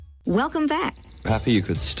Welcome back. Happy you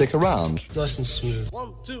could stick around. Nice and smooth.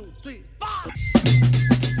 1, 2, 3, 4.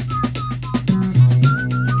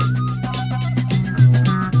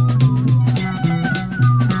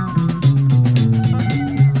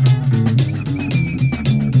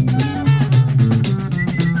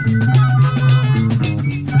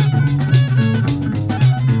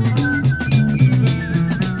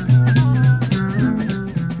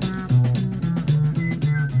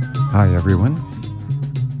 Hi, everyone,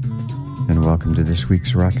 and welcome to this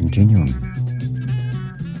week's Rock Continuum.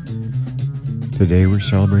 Today we're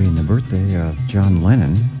celebrating the birthday of John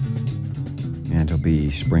Lennon, and he'll be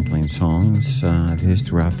sprinkling songs of his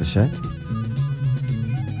throughout the set.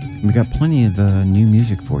 We got plenty of new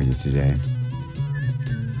music for you today,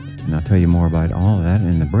 and I'll tell you more about all of that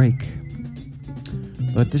in the break.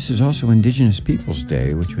 But this is also Indigenous Peoples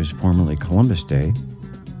Day, which was formerly Columbus Day.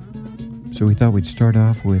 So we thought we'd start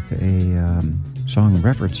off with a song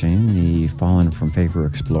referencing the Fallen from Favor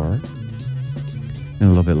Explorer. And a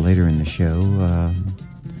little bit later in the show, a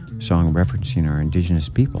song referencing our indigenous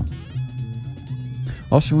people.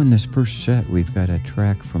 Also in this first set, we've got a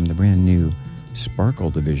track from the brand new Sparkle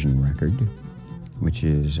Division record, which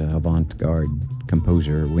is avant-garde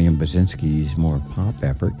composer William Basinski's more pop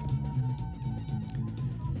effort.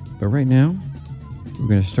 But right now, we're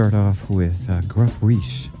going to start off with Gruff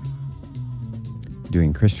Rhys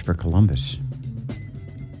doing Christopher Columbus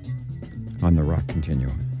on the Rock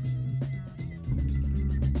Continuum.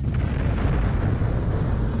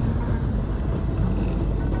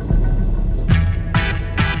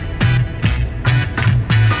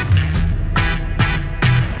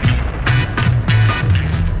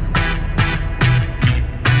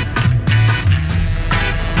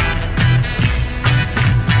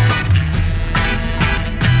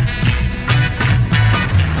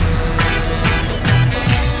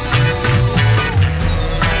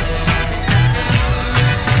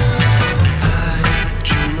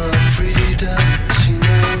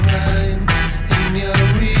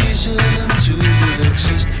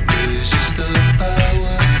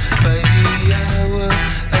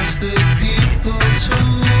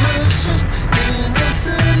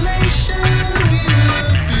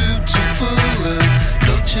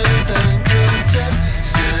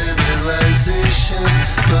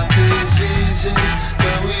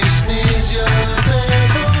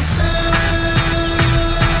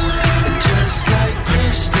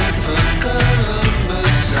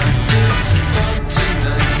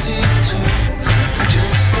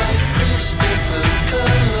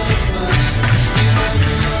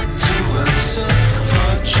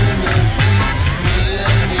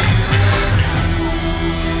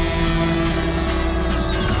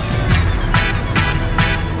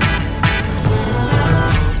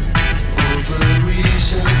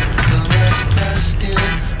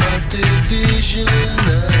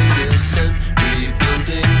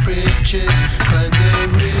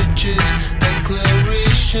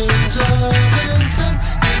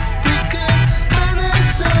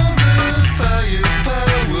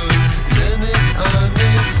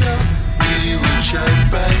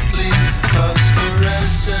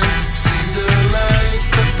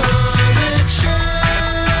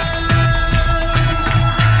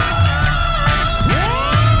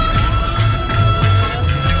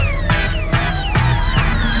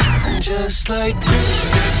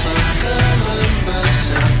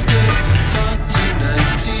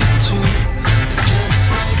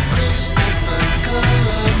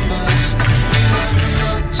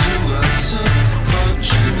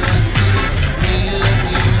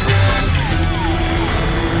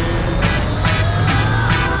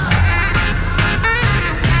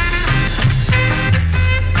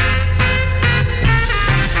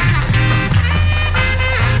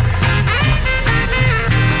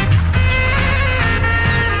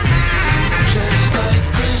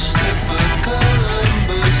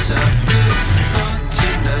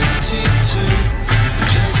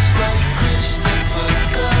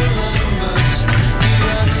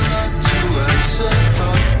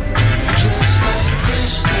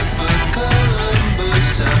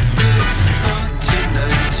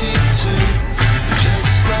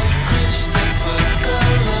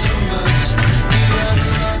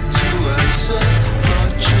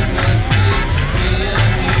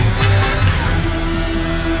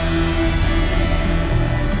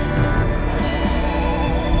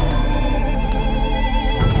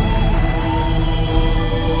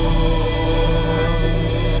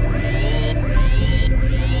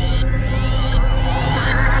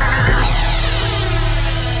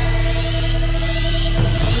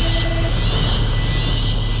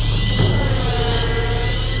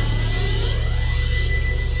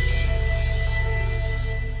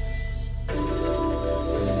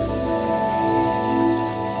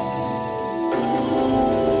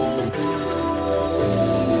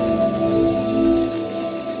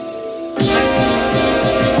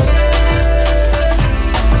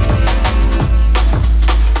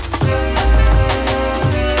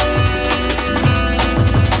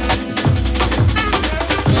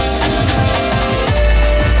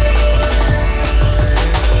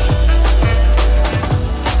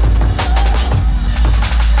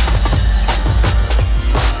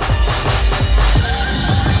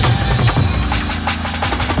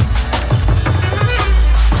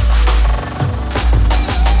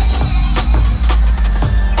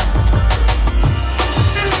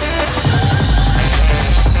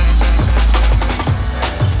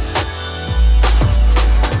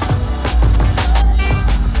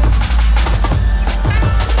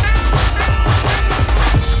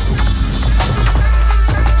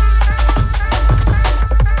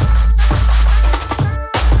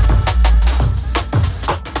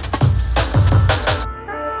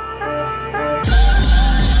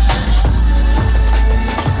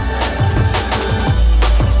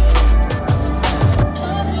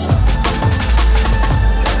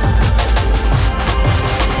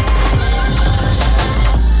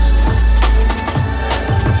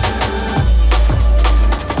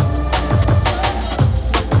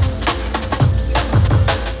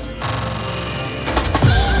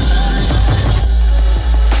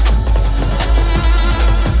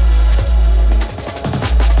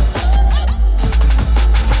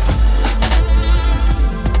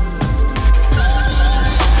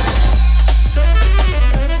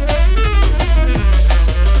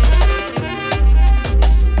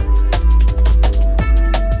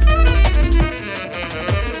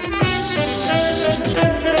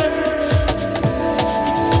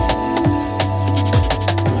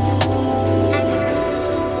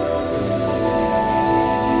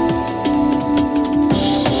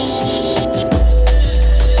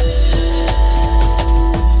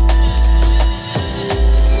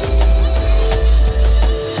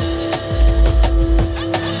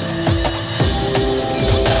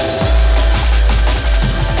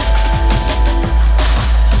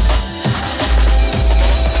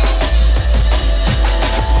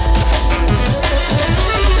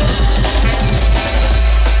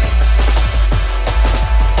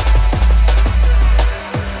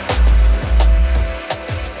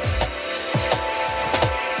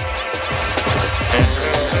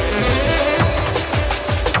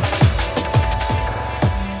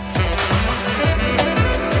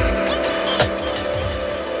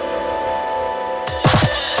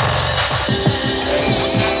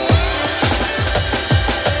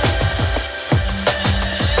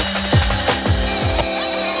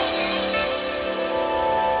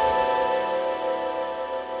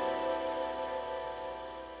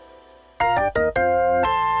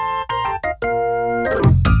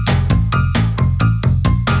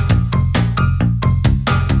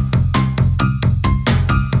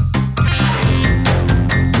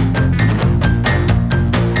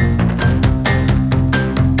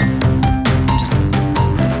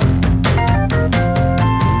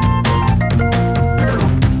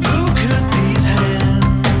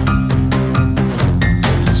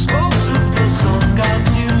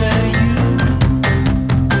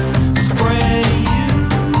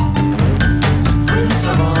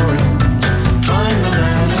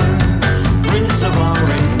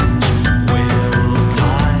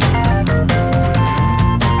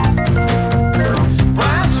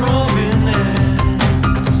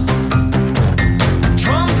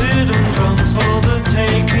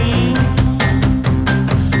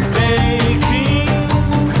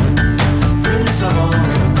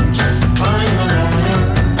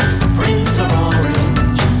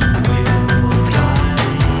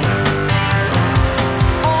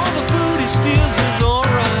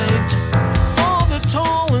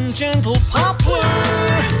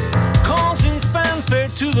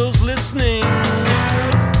 to those listening.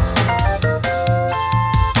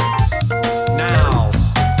 Now.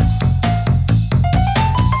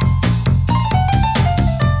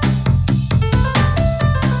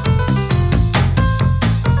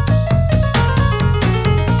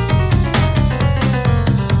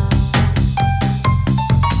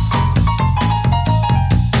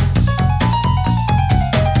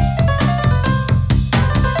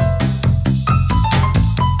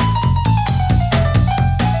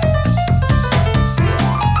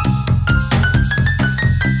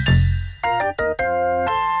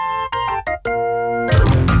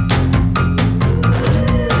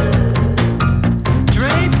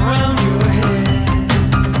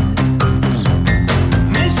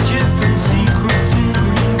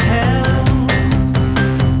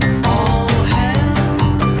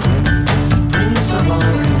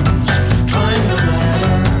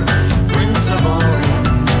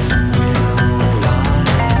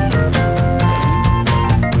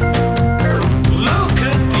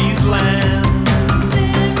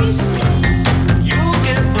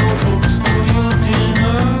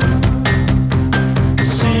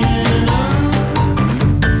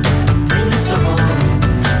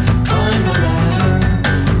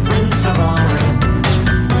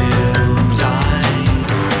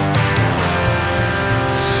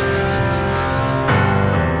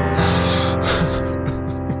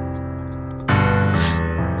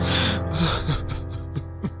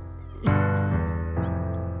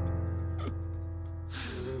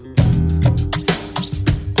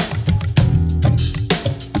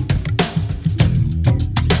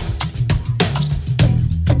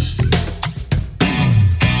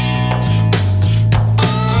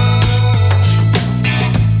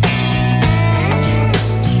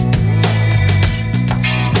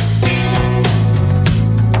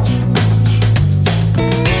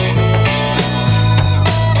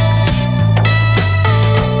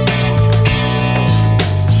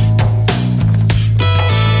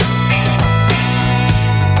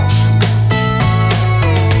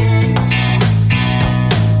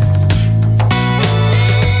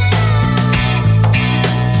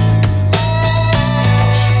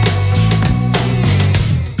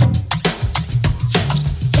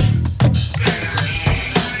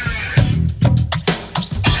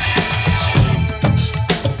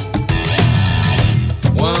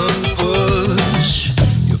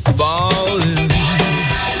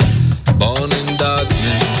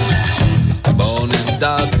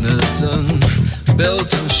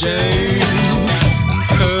 Built on shame and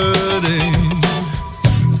hurting,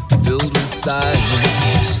 filled with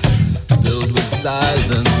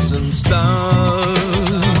silence and stars.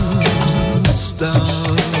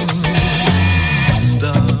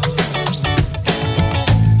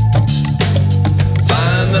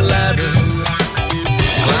 Find the ladder,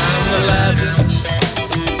 climb the ladder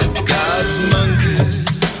to God's monkey.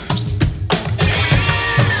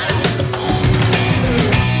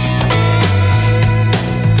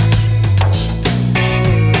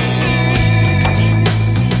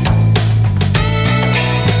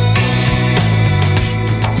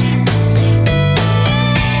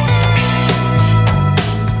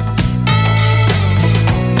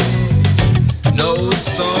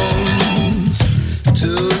 Songs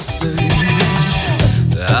to sing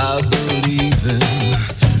that I believe in.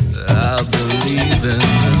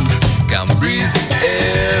 Can't breathe the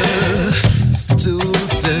air, it's too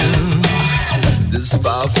thin. This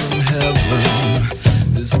far from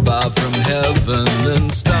heaven,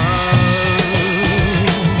 and stars.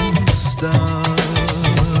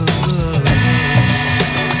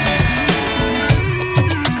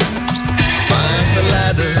 Find the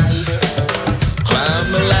ladder, climb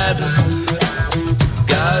the ladder to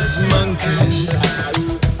God's monkey.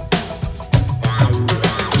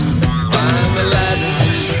 Find the ladder,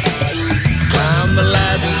 climb the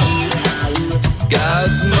ladder to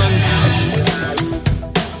God's monkey.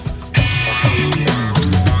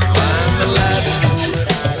 Find the ladder,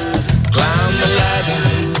 climb the ladder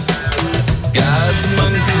to God's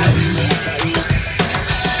monkey.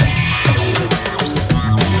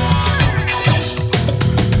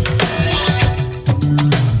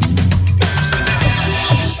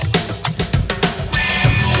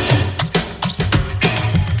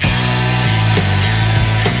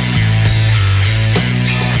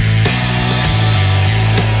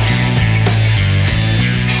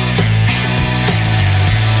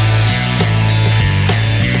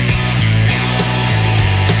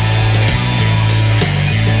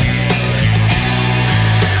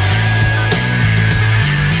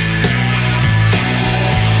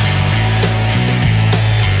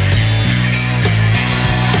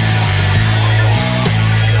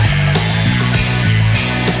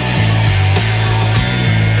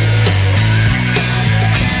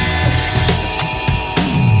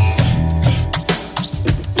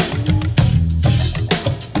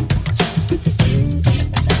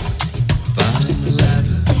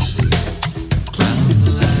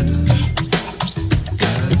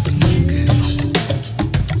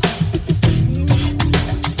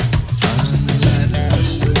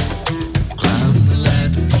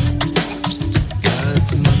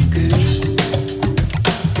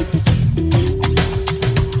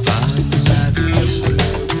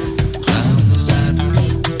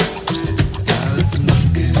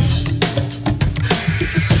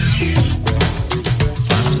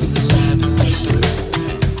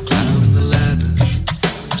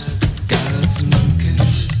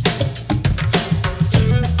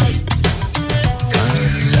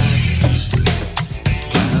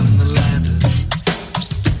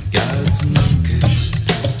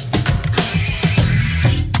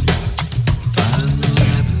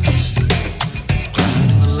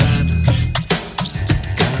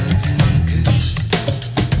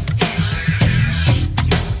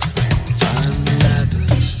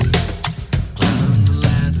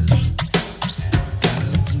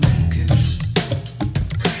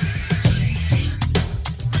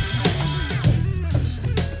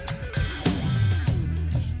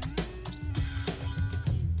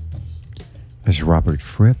 As Robert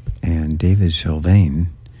Fripp and David Sylvain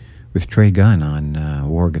with Trey Gunn on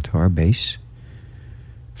war guitar bass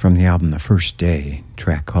from the album The First Day,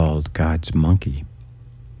 track called God's Monkey.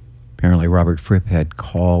 Apparently Robert Fripp had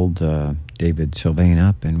called David Sylvain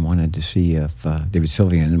up and wanted to see if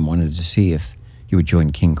he would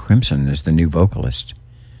join King Crimson as the new vocalist.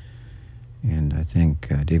 And I think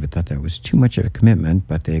David thought that was too much of a commitment,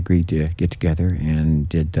 but they agreed to get together and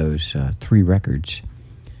did those 3 records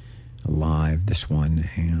live, this one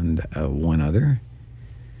and one other.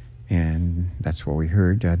 And that's what we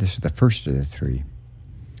heard. This is the first of the 3.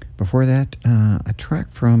 Before that, a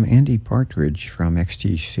track from Andy Partridge from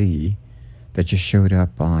XTC that just showed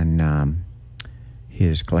up on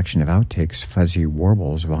his collection of outtakes, Fuzzy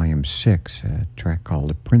Warbles, Volume 6, a track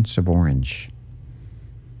called Prince of Orange.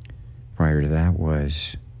 Prior to that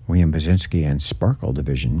was William Basinski and Sparkle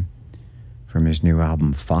Division from his new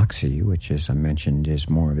album Foxy, which, as I mentioned, is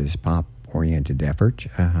more of his pop-oriented effort,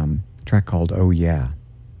 a track called Oh Yeah.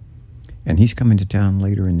 And he's coming to town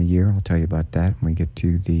later in the year. I'll tell you about that when we get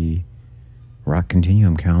to the Rock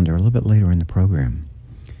Continuum calendar a little bit later in the program.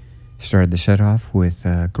 Started the set off with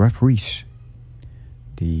Gruff Rhys,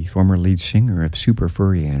 the former lead singer of Super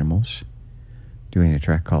Furry Animals, doing a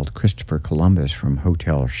track called Christopher Columbus from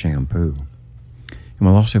Hotel Shampoo. And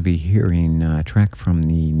we'll also be hearing a track from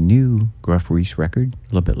the new Gruff Rhys record a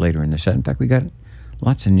little bit later in the set. In fact, we got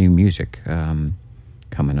lots of new music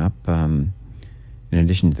coming up. In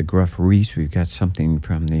addition to the Gruff Rhys, we've got something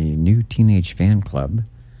from the new Teenage Fan Club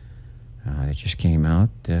that just came out.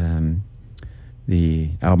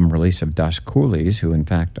 The album release of Das Coolies, who in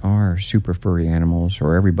fact are Super Furry Animals,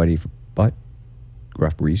 or everybody but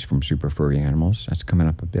Gruff Rhys from Super Furry Animals. That's coming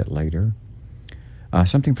up a bit later.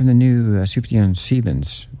 Something from the new Sufjan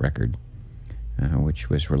Stevens record, which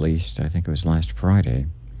was released, I think it was last Friday.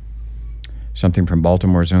 Something from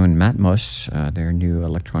Baltimore's own Matmos, their new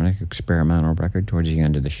electronic experimental record towards the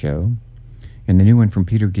end of the show. And the new one from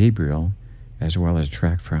Peter Gabriel, as well as a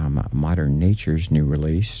track from Modern Nature's new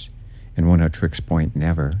release, and One of Tricks Point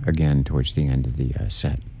Never, again towards the end of the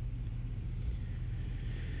set.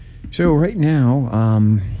 So right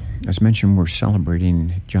now, as mentioned, we're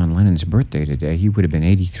celebrating John Lennon's birthday today. He would have been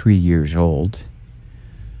 83 years old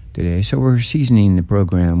today. So we're seasoning the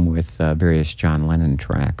program with various John Lennon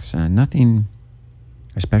tracks. Nothing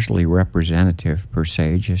especially representative per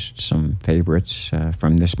se, just some favorites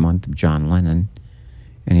from this month of John Lennon.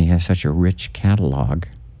 And he has such a rich catalog,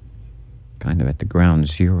 kind of at the ground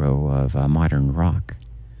zero of modern rock.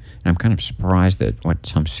 And I'm kind of surprised that,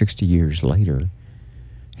 some 60 years later,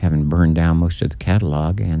 haven't burned down most of the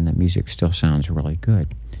catalog, and the music still sounds really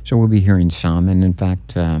good. So we'll be hearing some, and in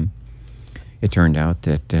fact, it turned out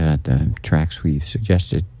that the tracks we've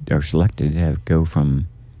suggested or selected go from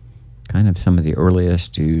kind of some of the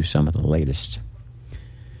earliest to some of the latest.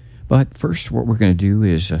 But first, what we're going to do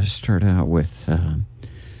is start out with an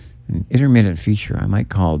intermittent feature I might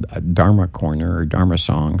call Dharma Corner or Dharma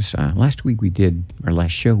Songs. Last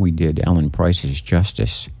show we did Ellen Price's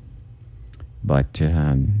Justice. But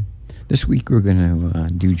this week we're going to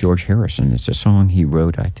do George Harrison. It's a song he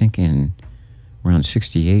wrote, I think, in around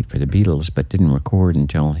 68 for the Beatles, but didn't record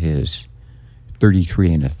until his 33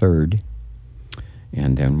 1/3.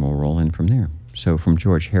 And then we'll roll in from there. So from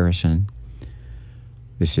George Harrison,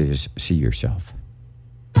 this is See Yourself.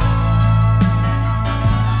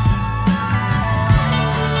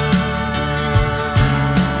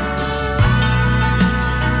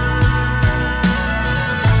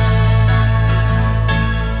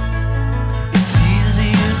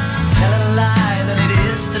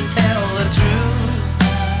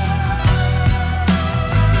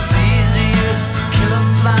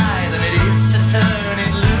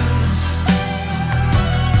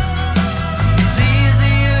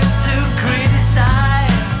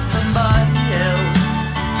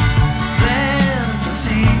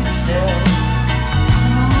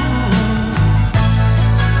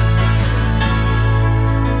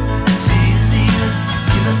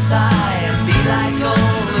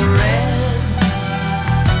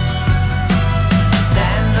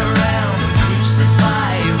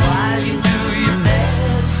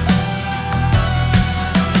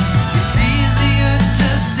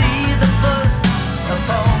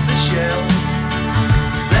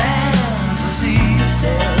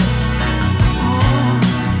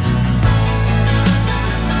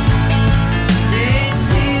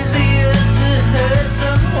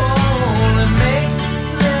 Make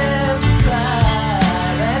them cry.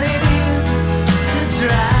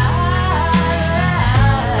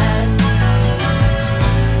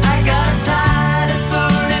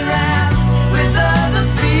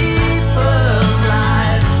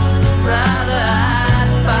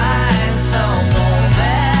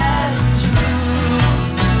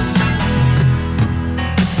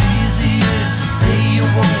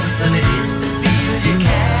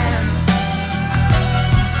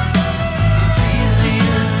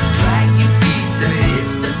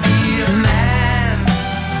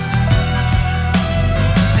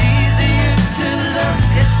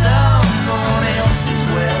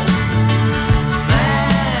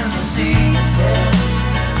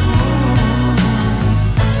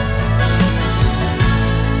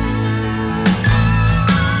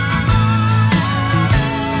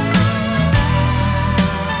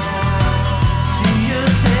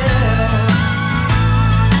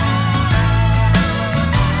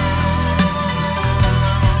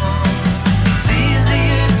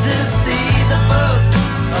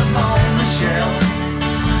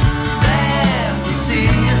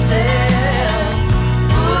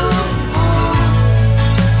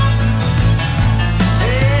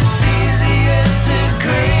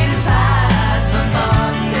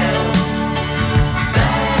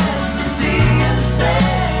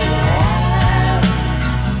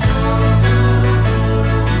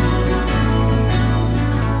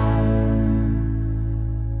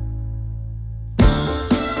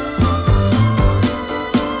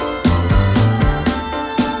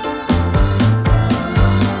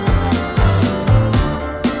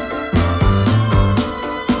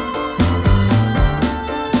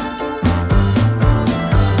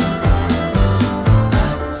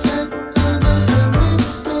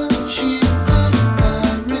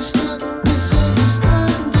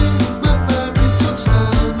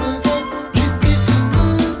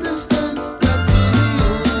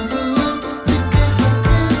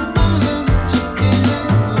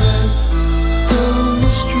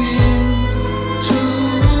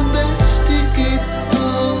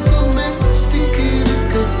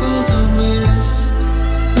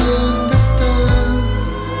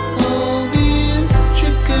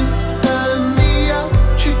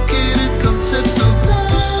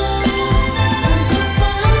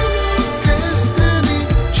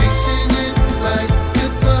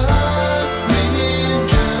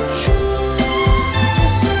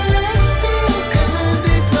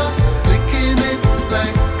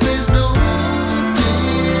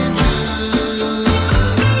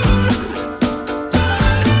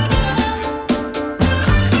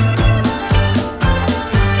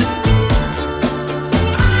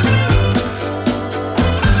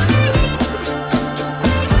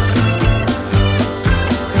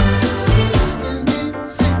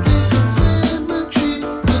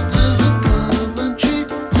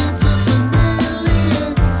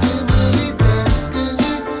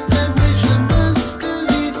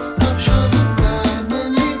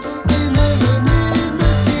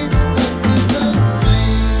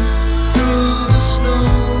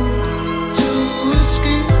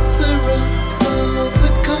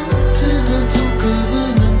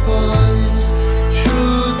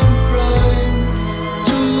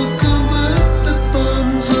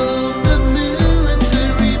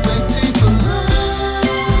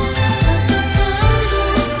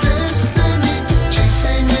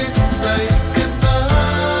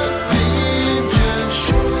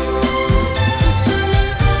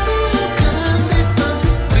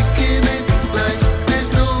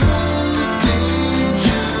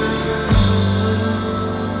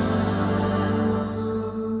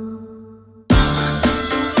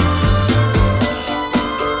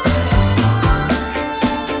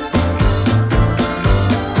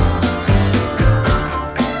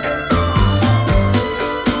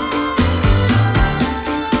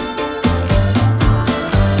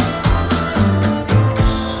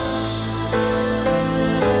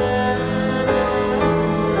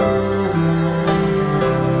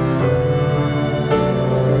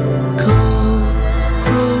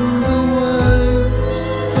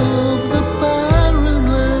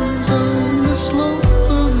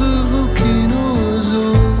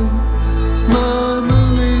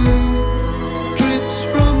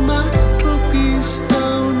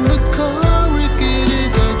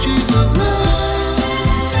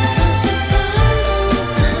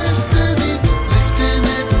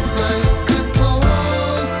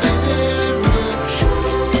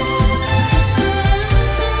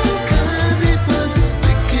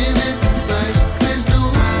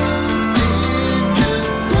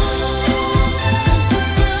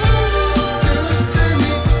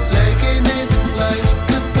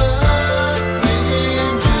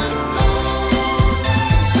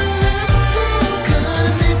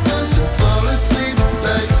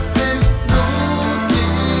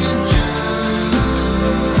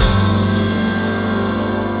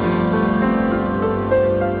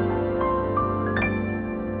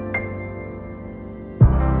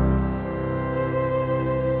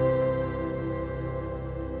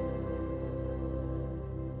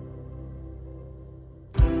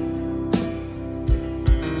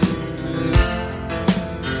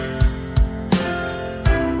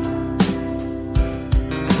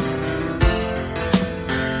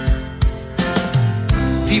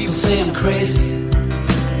 say I'm crazy,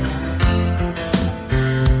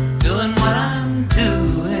 doing what I'm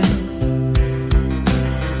doing.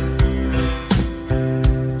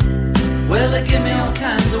 Well, they give me all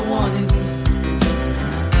kinds of warnings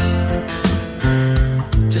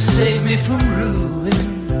to save me from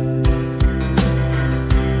ruin.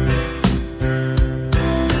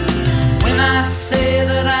 When I say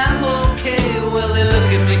that I'm okay, well, they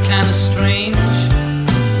look at me kind of strange.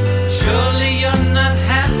 Surely you're not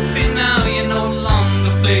happy now, you no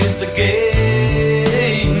longer play the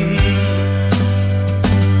game.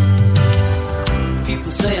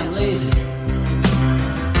 People say I'm lazy,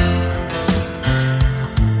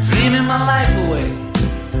 dreaming my life away.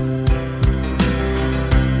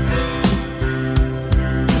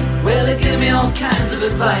 Well, they give me all kinds of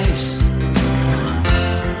advice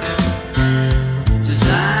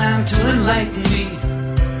designed to enlighten me.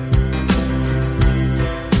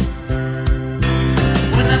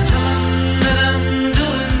 When I tell them that I'm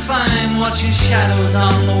doing fine, watching shadows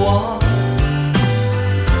on the wall,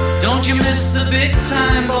 don't you miss the big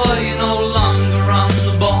time, boy, you're no longer on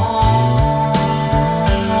the ball.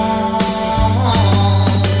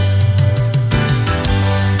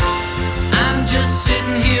 I'm just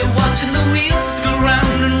sitting here watching the wheels go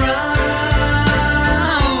round and round.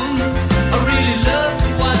 I really love to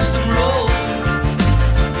watch them roll.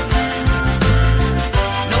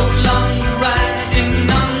 No longer riding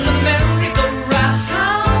on the merry-go-round.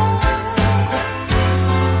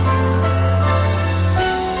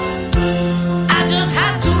 I just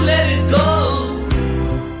had to let it go.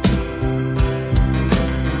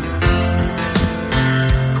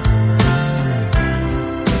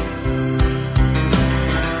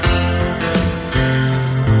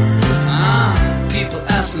 People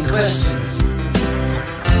asking questions,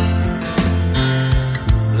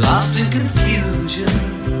 lost in confusion.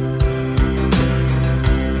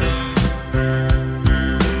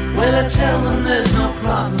 Well, I tell them there's no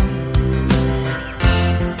problem,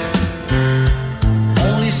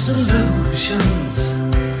 only solutions.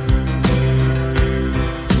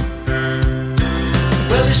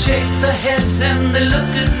 Well, they shake their heads and they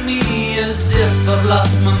look at me as if I've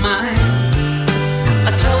lost my mind.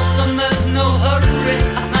 I tell them there's no hurry,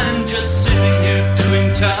 I'm just sitting here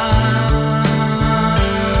doing time.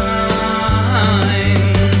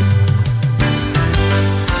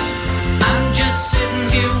 I'm just sitting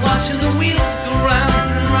here watching the wheels go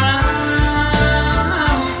round and round.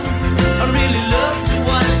 I really love to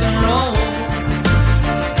watch them roll.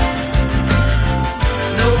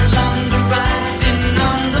 No longer riding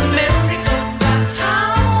on the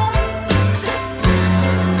merry-go-round.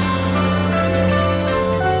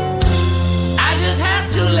 I just had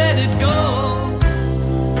to let it go.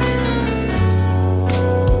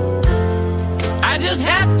 I just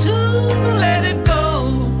had to let it go.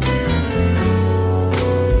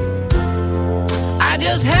 I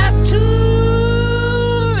just had to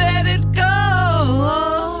let it go.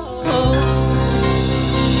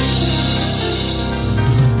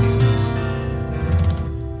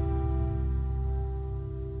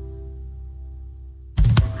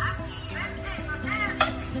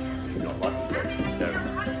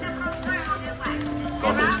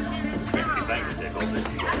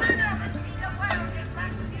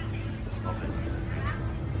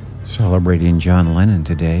 Celebrating John Lennon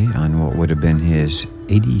today on what would have been his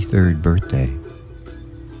 83rd birthday.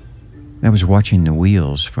 That was Watching the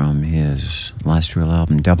Wheels from his last real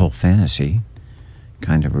album, Double Fantasy.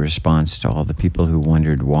 Kind of a response to all the people who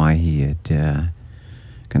wondered why he had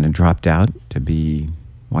kind of dropped out to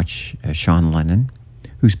watch Sean Lennon,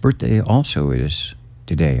 whose birthday also is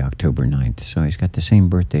today, October 9th. So he's got the same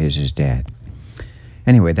birthday as his dad.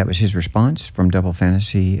 Anyway, that was his response from Double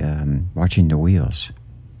Fantasy, Watching the Wheels.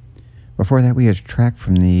 Before that, we had a track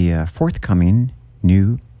from the forthcoming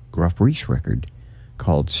new Gruff Rhys record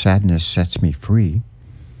called Sadness Sets Me Free.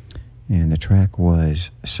 And the track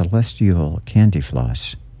was Celestial Candy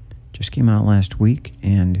Floss. Just came out last week,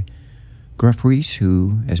 and Gruff Rhys,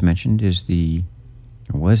 who, as mentioned, was the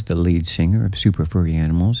lead singer of Super Furry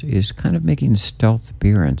Animals, is kind of making a stealth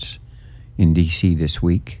appearance in D.C. this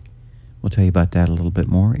week. We'll tell you about that a little bit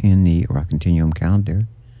more in the Rock Continuum calendar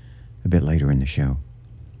a bit later in the show.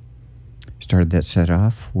 Started that set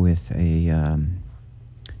off with a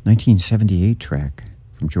 1978 track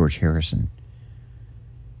from George Harrison.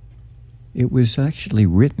 It was actually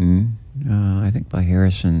written, I think, by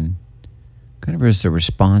Harrison kind of as a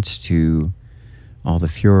response to all the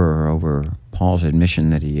furor over Paul's admission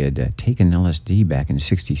that he had taken LSD back in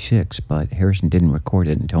 '66, but Harrison didn't record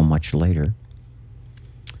it until much later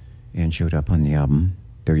and showed up on the album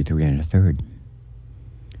 33 1/3.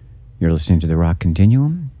 You're listening to the Rock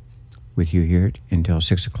Continuum. with you here until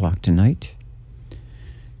 6 o'clock tonight.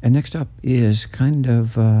 And next up is kind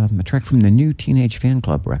of a track from the new Teenage Fan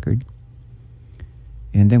Club record.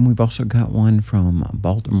 And then we've also got one from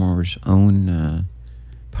Baltimore's own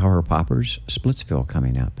Power Poppers, Splitsville,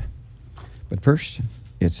 coming up. But first,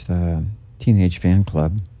 it's the Teenage Fan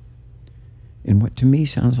Club in what to me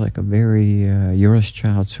sounds like a very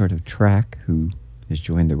Euroschild sort of track, who has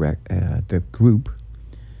joined the group,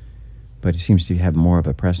 but it seems to have more of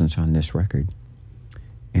a presence on this record.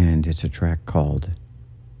 And it's a track called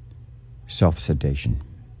Self-Sedation.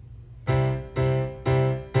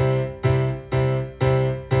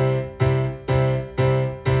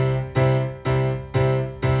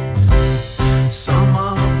 Some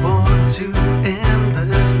are born to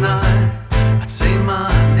endless night. I'd say my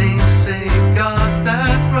namesake got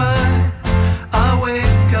that right. I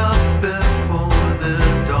wake up before the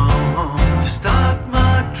dawn to start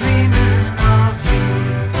my dreaming of you.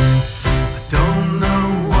 I don't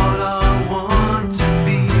know what I want to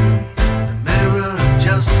be. The mirror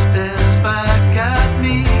just stares back at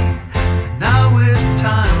me. And now with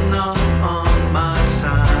time not on my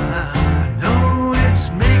side, I know it's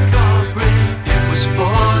make or break.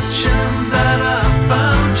 Fortune that I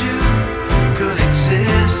found you, could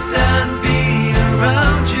exist and be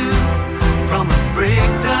around you, from a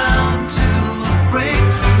breakdown to a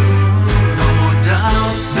breakthrough. No more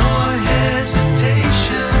doubt, nor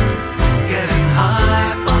hesitation, getting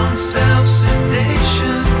high on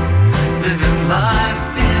self-sedation, living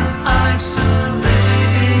life in isolation.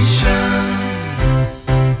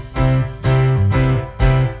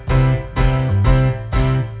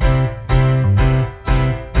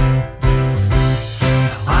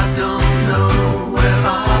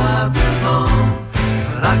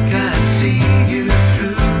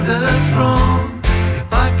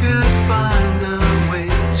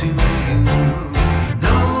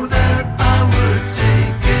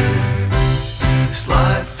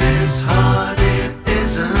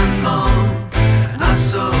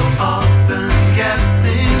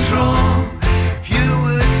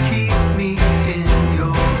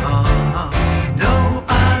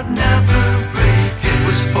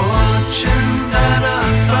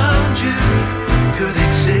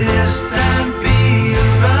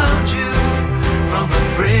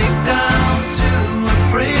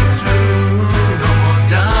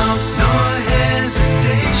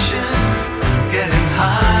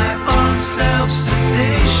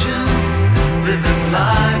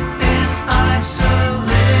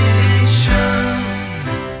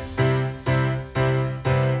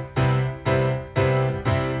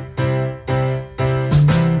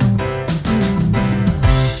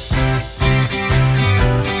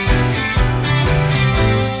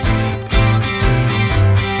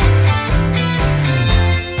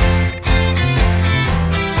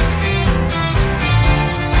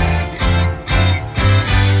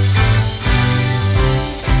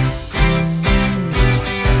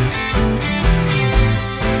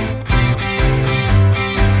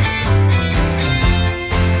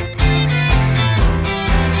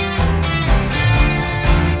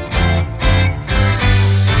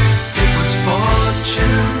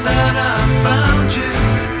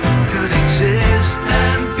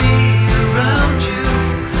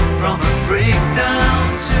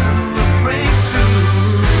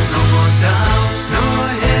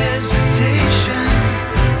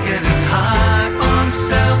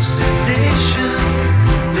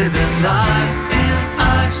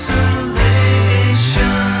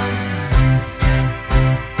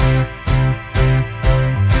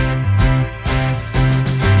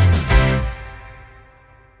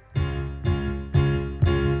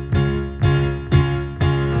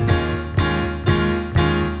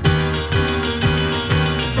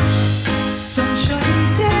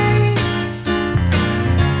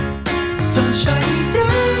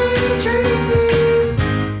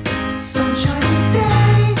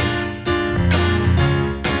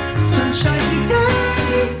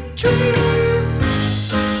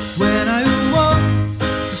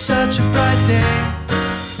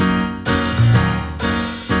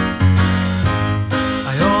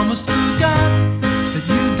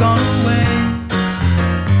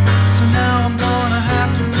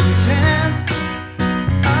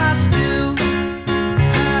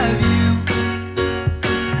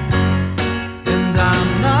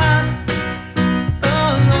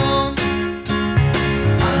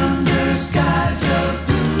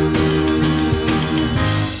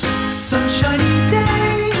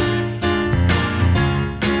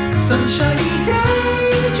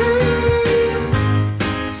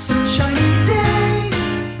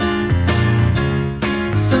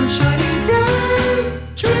 Sunshiny day,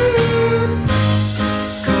 dream.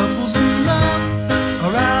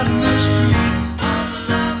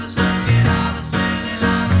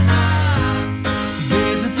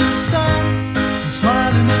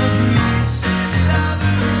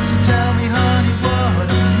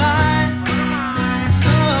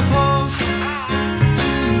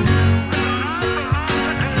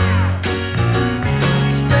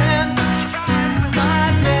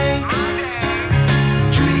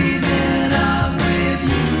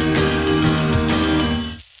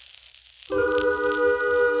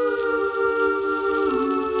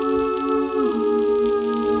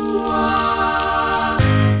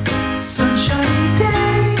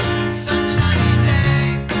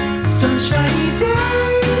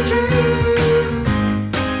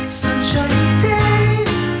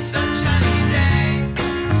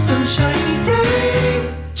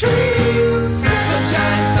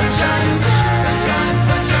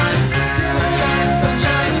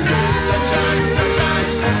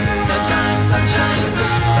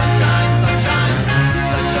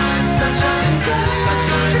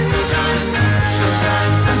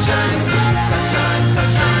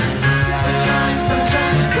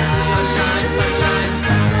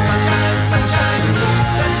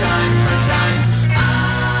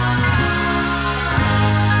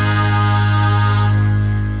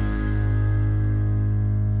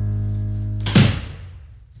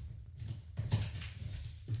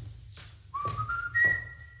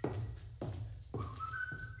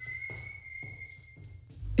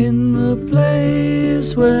 in the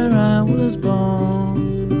place where I was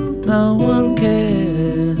born. No one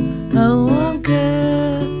cared, no one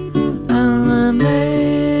cared. And the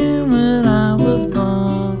name that I was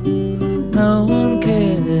born, no one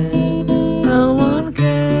cared, no one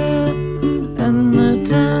cared. And the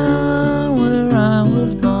town where I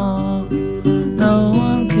was born, no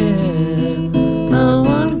one cared, no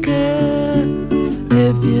one cared.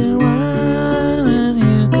 If you were and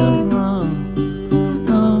you come from,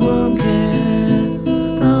 no one cared,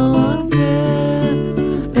 no one cared.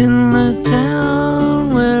 In the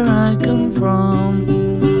town where I come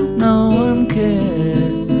from, no one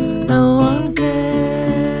cared, no one cared.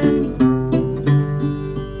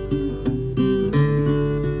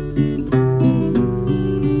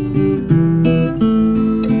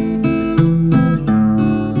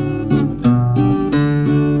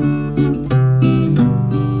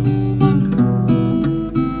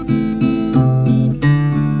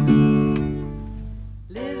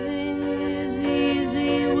 Living is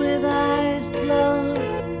easy with eyes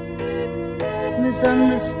closed,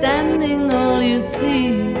 misunderstanding all you see.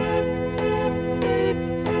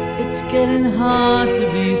 It's getting hard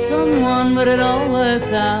to be someone, but it all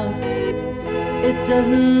works out. It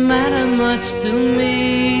doesn't matter much to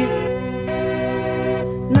me.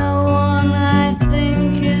 No one I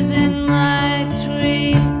think is in my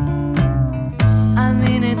tree. I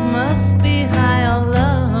mean, it must be high or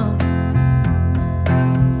low.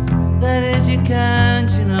 That is, you can't,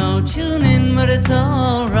 tune in, but it's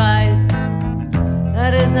alright.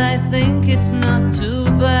 That is, I think it's not too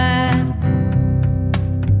bad.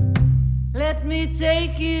 Let me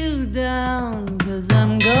take you down, 'cause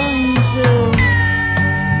I'm going to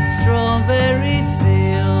strawberry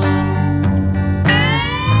fields.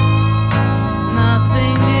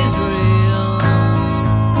 Nothing is real,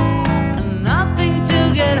 and nothing to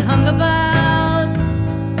get hung about.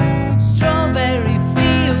 Strawberry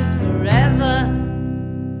fields forever.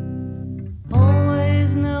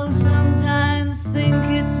 Always know, sometimes think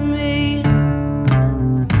it's me,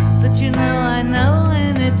 but I know,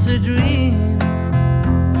 and it's a dream.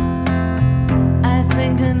 I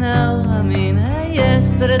think I know,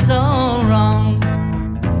 yes, but it's all wrong.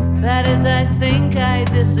 That is, I think I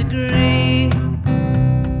disagree.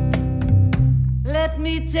 Let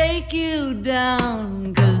me take you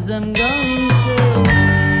down, 'cause I'm going to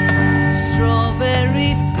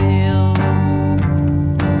strawberry fields.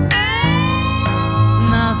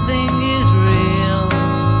 Nothing is real,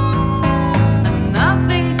 and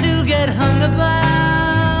nothing to get hung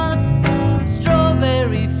about.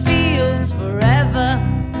 Strawberry fields forever.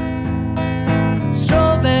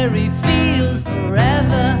 Strawberry fields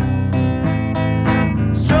forever.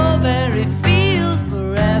 Strawberry fields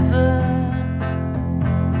forever.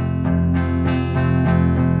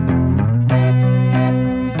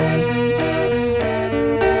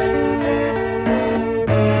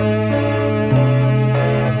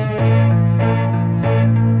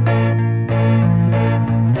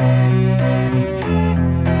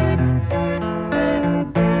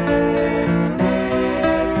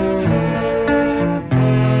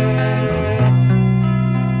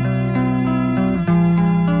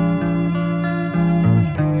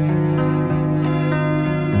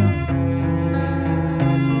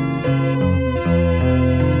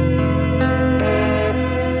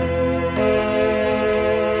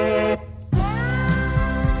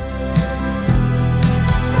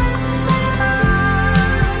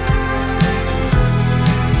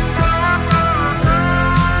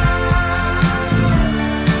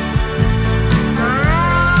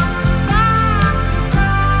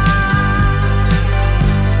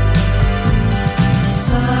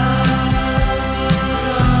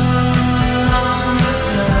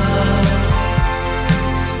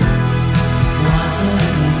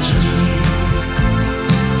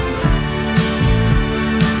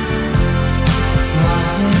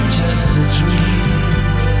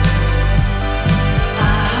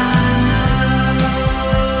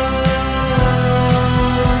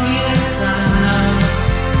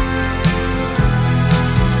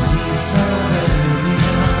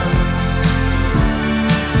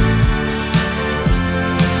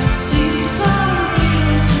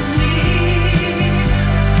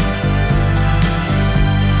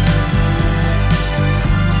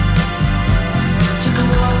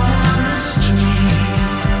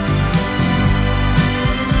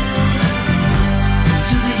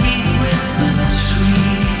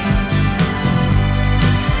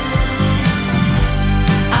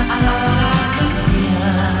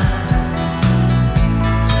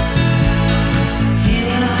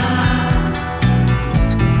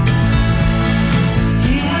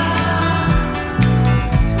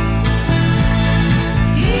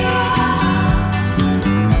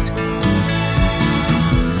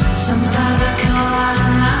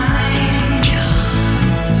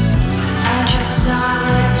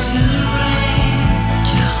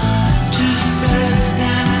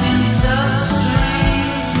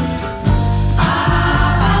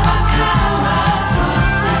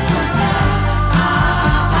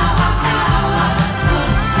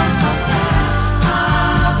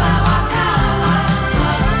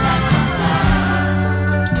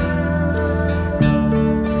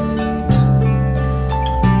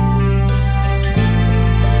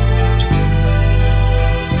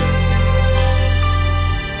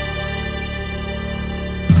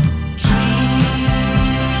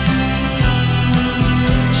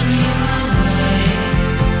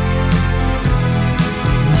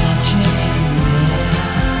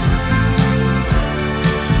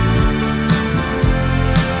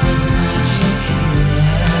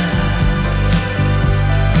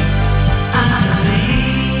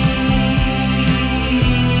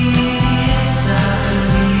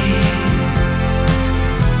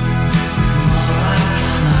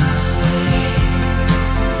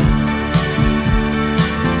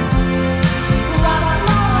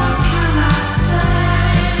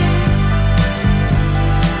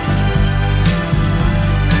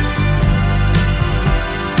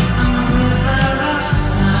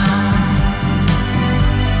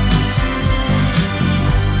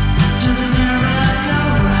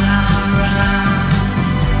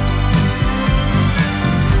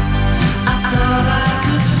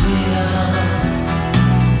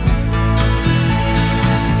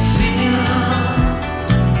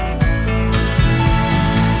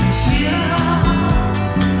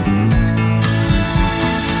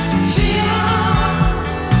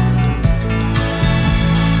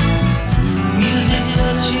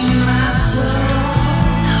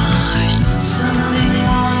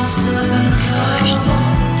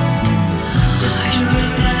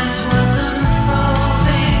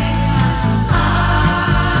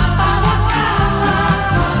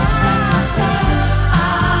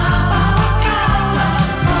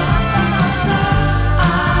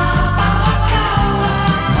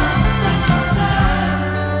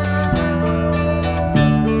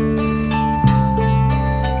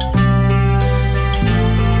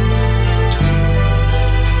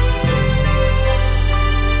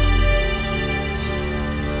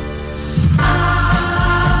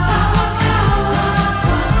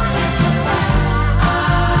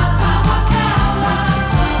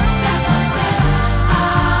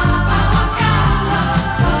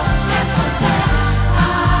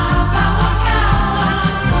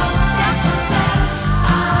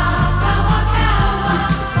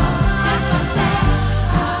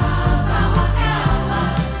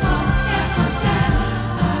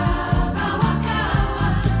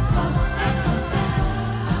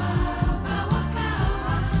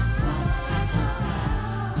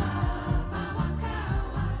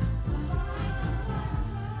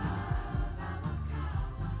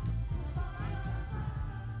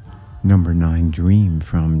 Number 9, Dream,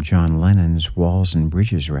 from John Lennon's Walls and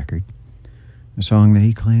Bridges record. A song that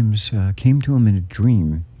he claims came to him in a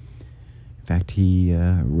dream. In fact, he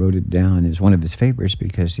wrote it down as one of his favorites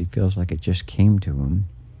because he feels like it just came to him.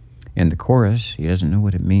 And the chorus, he doesn't know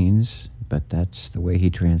what it means, but that's the way he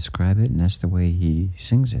transcribed it, and that's the way he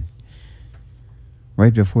sings it.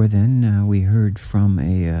 Right before then, we heard from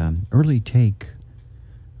a early take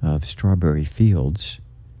of Strawberry Fields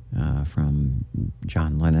from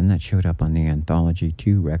John Lennon that showed up on the Anthology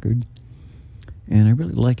 2 record. And I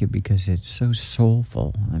really like it because it's so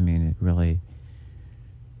soulful. I mean,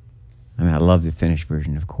 I love the finished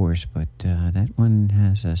version, of course, but that one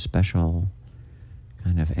has a special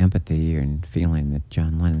kind of empathy and feeling that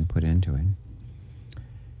John Lennon put into it.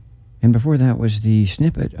 And before that was the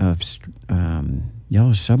snippet of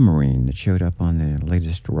Yellow Submarine that showed up on the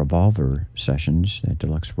latest Revolver sessions, that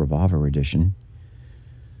deluxe Revolver edition,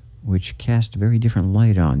 which cast a very different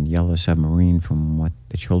light on Yellow Submarine from what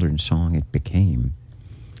the children's song it became.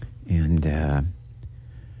 And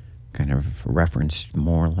kind of referenced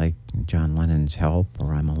more like John Lennon's Help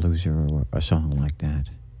or I'm a Loser or a song like that.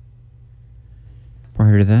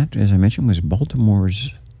 Prior to that, as I mentioned, was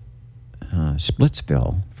Baltimore's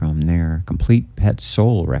Splitsville from their Complete Pet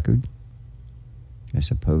Soul record, as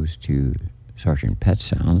opposed to Sgt. Pet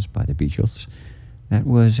Sounds by the Beatles.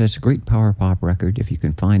 It's a great power pop record if you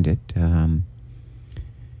can find it.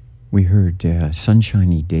 We heard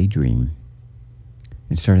Sunshiny Daydream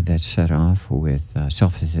and started that set off with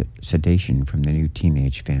Self-Sedation from the new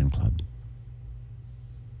Teenage Fan Club.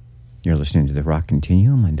 You're listening to the Rock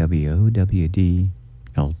Continuum on WOWD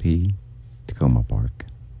LP Tacoma Park.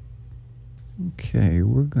 Okay,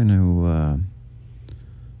 we're going to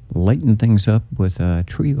lighten things up with a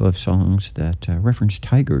trio of songs that reference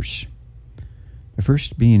tigers. The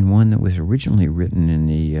first being one that was originally written in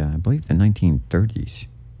the, I believe, the 1930s.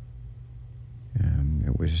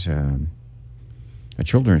 It was a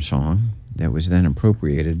children's song that was then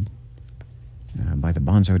appropriated by the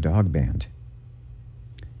Bonzo Dog Band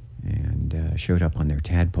and showed up on their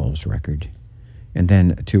Tadpoles record. And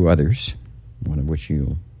then two others, one of which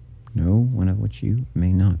you know, one of which you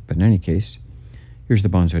may not. But in any case, here's the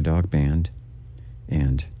Bonzo Dog Band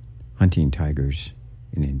and Hunting Tigers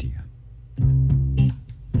in India.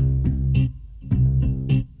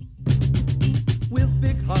 With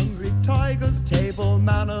big hungry tigers, table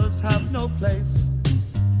manners have no place.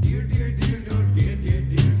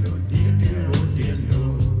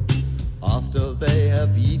 After they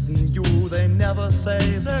have eaten you, they never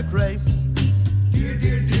say their grace.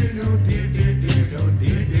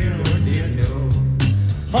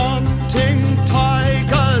 Hunting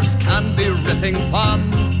tigers can be ripping fun.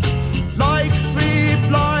 Like three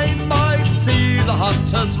blind mice, see the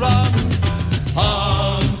hunters run.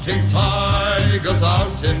 Hunting tigers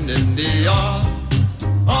out in India.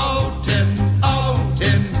 Out in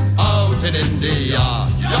India.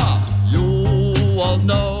 Yeah. You all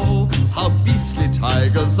know how beastly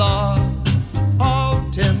tigers are.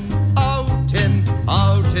 Out in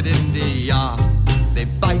India. They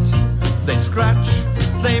bite, they scratch,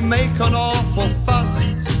 they make an awful fuss.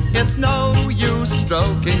 It's no use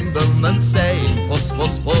stroking them and saying puss,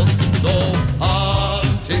 puss, puss. No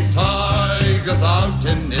hunting tigers out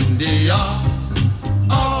in India.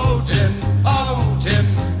 Out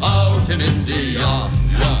in India.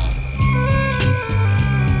 Yeah.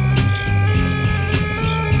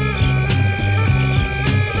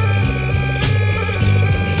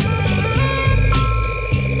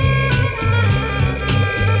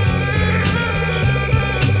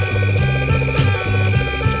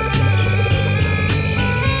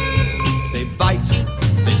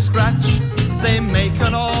 Scratch, they make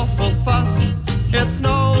an awful fuss. It's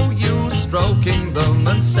no use stroking them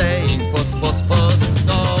and saying puss, puss, puss.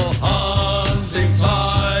 No hunting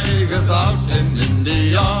tigers out in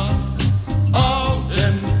India. Out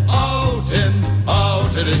in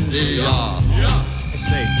India. Yeah.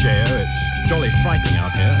 Say, J.O., it's jolly frightening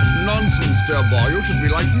out here. Nonsense, dear boy. You should be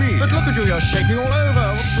like me. But look at you, you're shaking all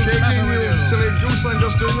over. What's the matter with you silly goose. I'm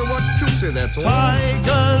just doing the what-to-see, that's all.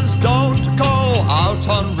 Tigers don't go out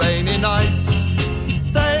on rainy nights.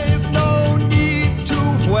 They've no need to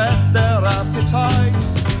whet their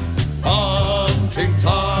appetites. Hunting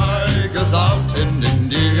tigers out in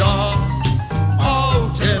India. Out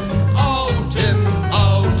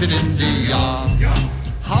in India.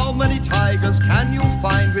 How many tigers can you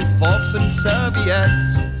find with forks and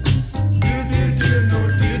serviettes?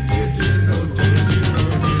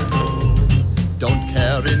 Don't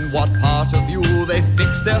care in what part of you they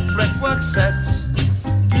fix their fretwork sets.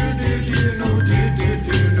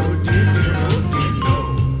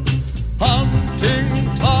 Hunting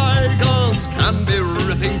tigers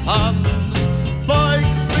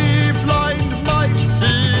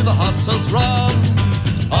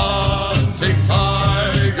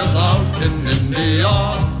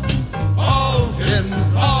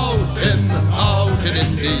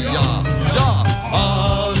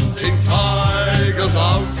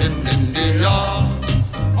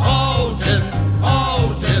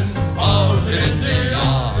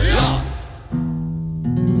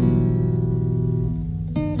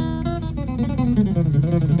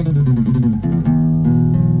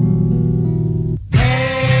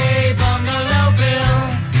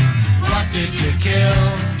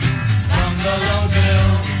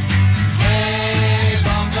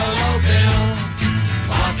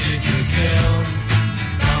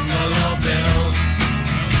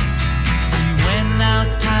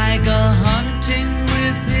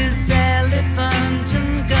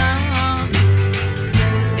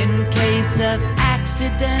lots of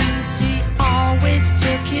accidents, he always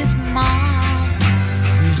took his mark.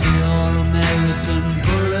 He's the all-American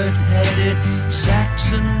bullet-headed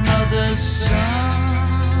Saxon mother's son.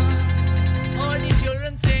 All the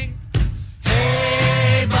children sing,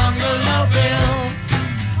 hey, Bungalow Bill,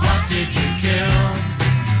 what did you kill?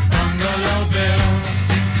 Bungalow Bill,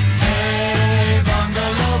 hey,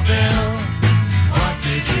 Bungalow Bill, what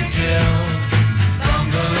did you kill?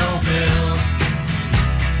 Bungalow Bill.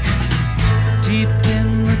 Deep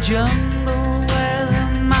in the jungle where the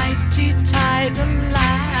mighty tiger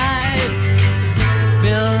lied,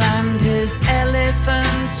 Bill and his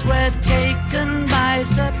elephants were taken by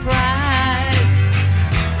surprise.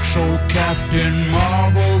 So Captain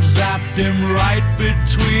Marvel zapped him right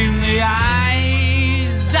between the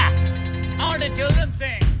eyes. All the children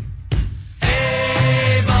sing,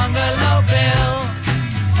 hey, Bungalow Bill,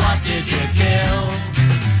 what did you kill?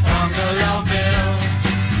 Bungalow Bill,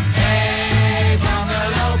 hey,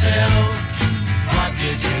 Bungalow Bill, what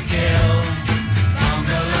did you kill?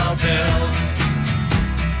 Bungalow Bill.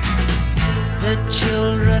 The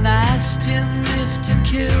children asked him if to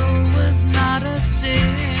kill was not a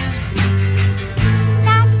sin.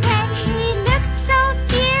 That when he looked so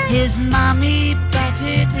fierce, His mommy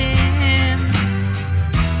butted in.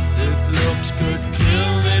 If looks could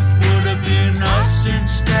kill, it would have been us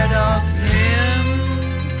instead of him.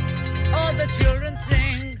 All the children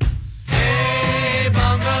sing, hey,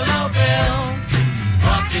 Bungalow Bill,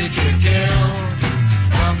 what did you kill?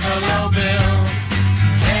 Bungalow Bill,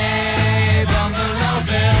 hey, Bungalow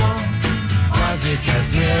Bill, was it your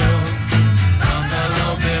kill?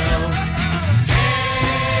 Bungalow Bill,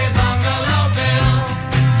 hey, Bungalow Bill,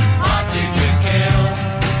 what did you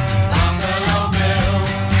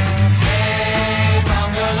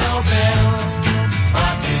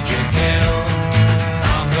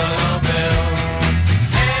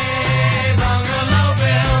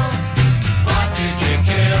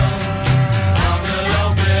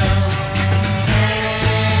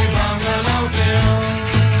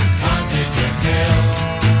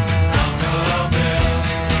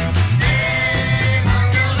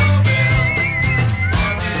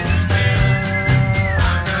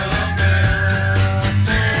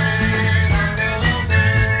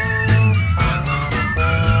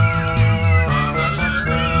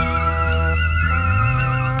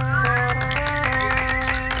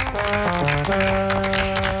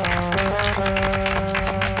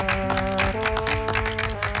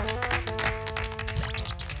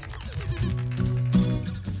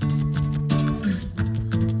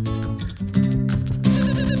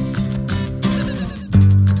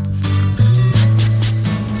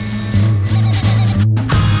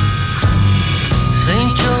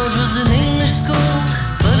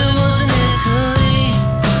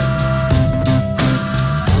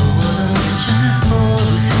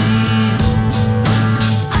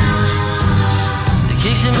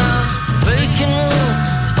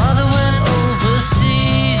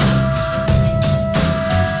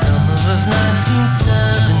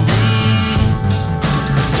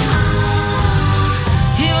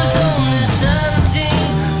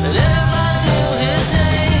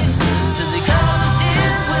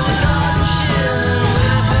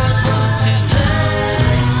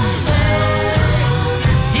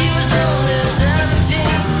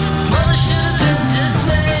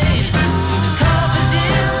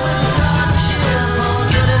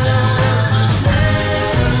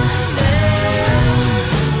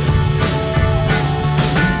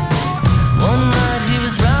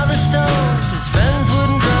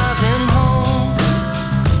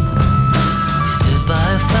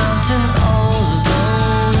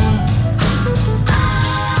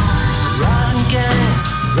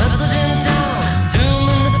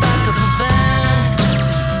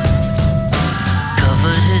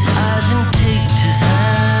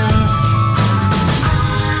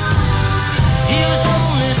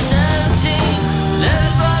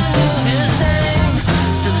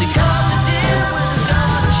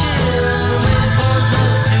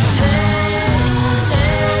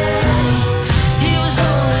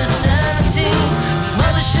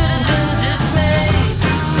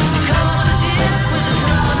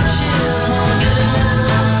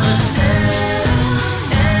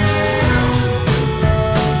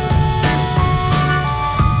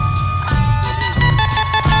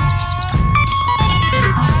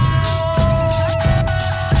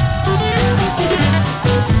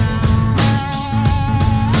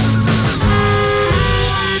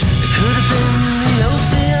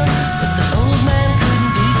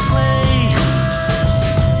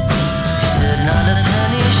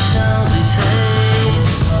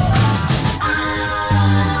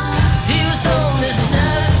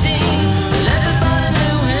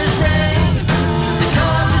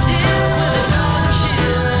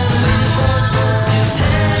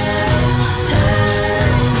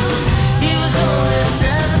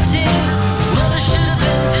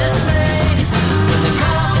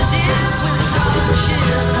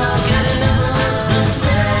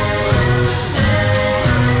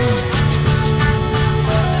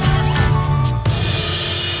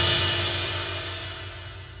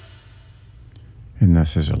And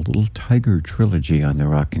this is a little Tiger trilogy on the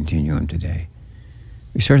Rock Continuum today.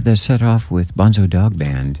 We started that set off with Bonzo Dog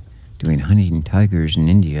Band doing Hunting Tigers in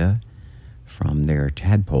India from their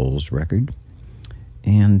Tadpoles record.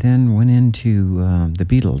 And then went into the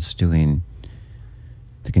Beatles doing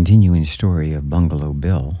the continuing story of Bungalow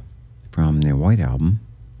Bill from their White Album.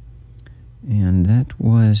 And that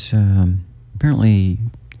was apparently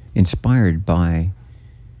inspired by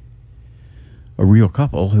a real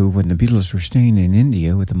couple who, when the Beatles were staying in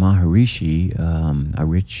India with the Maharishi, a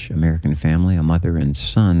rich American family, a mother and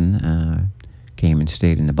son, came and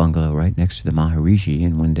stayed in the bungalow right next to the Maharishi,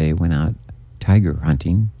 and one day went out tiger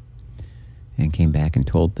hunting and came back and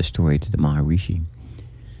told the story to the Maharishi.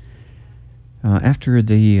 After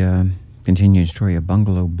the continuing story of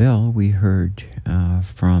Bungalow Bill, we heard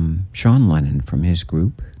from Sean Lennon from his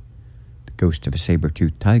group, The Ghost of a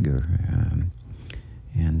Saber-Toothed Tiger,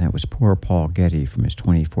 and that was Poor Paul Getty from his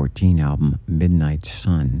 2014 album, Midnight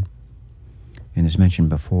Sun. And as mentioned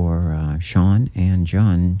before, Sean and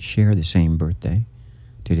John share the same birthday,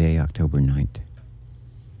 today, October 9th.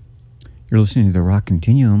 You're listening to the Rock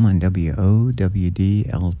Continuum on WOWD-LP,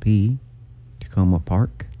 Tacoma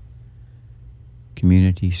Park,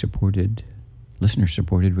 community-supported,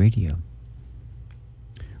 listener-supported radio.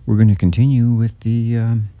 We're going to continue with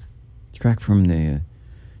the track from the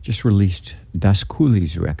just-released Das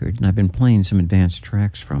Coolies record, and I've been playing some advanced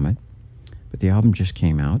tracks from it, but the album just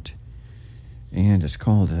came out, and it's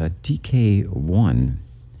called DK1. And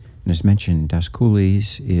as mentioned, Das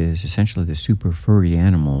Coolies is essentially the super furry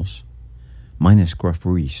animals, minus Gruff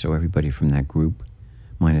Rhys, so everybody from that group,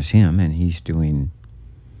 minus him, and he's doing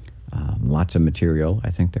lots of material. I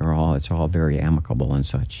think it's all very amicable and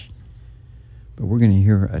such. But we're going to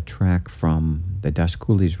hear a track from the Das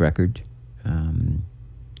Coolies record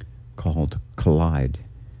called Collide,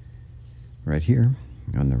 right here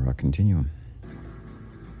on the Rock Continuum.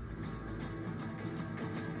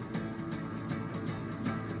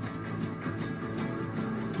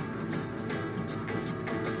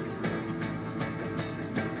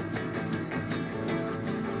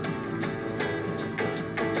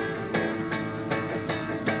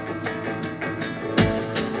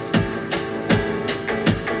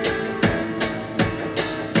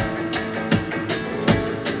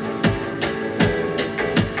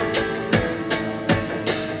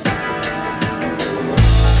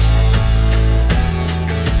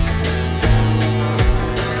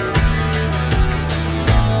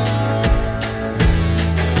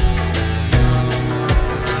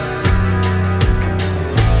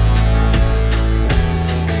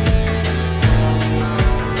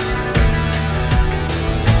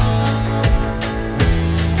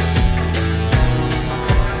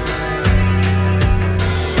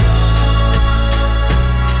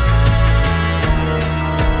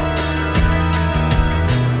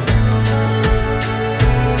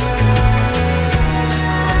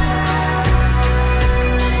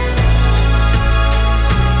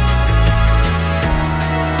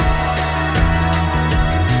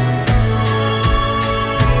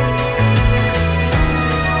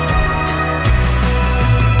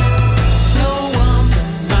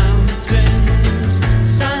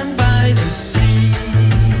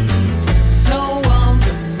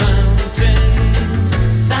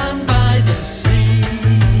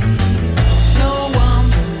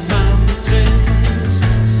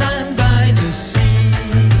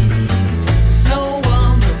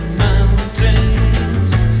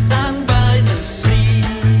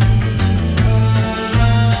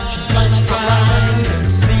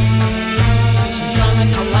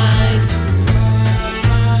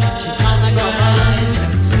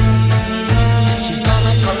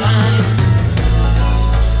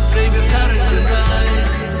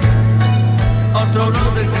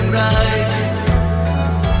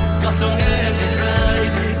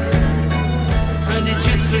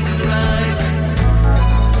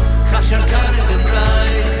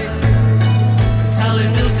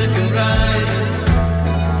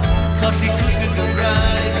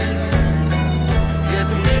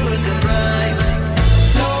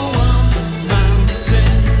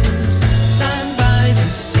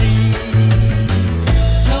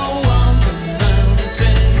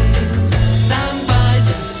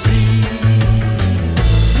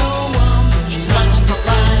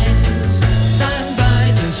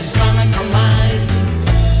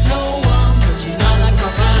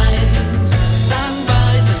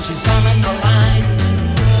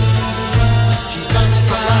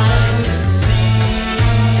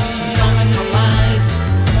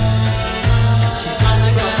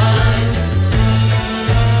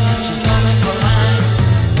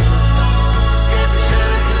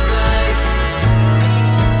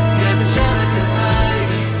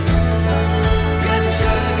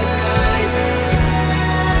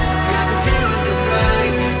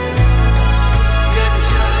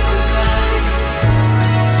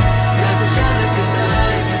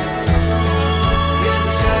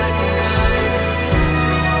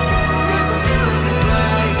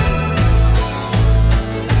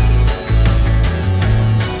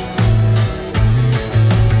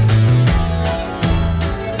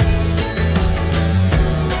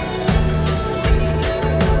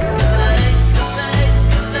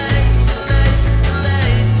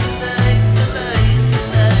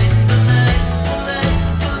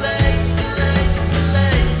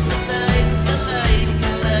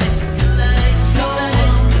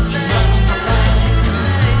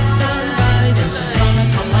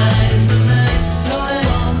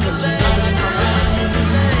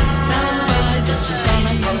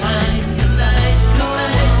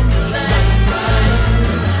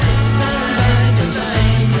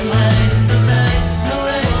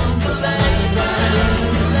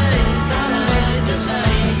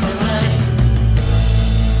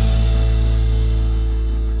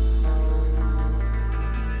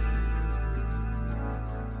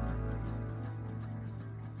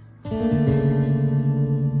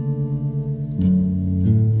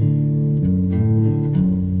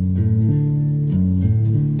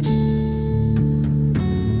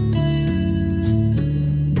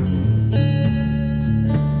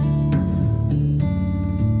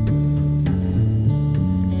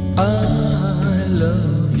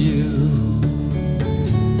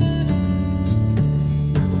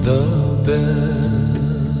 the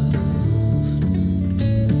best,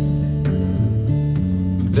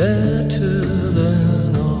 better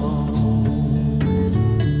than all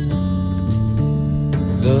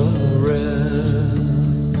the rest.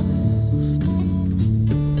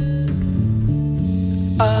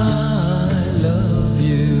 I love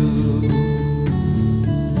you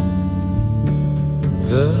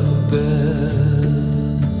the best,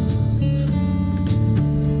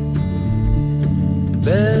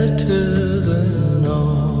 better than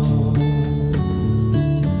all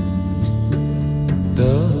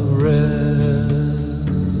the rest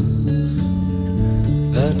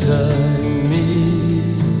that I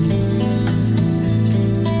meet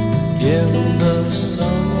in the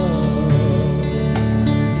summer,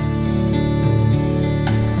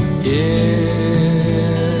 in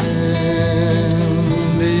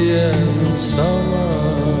the end summer.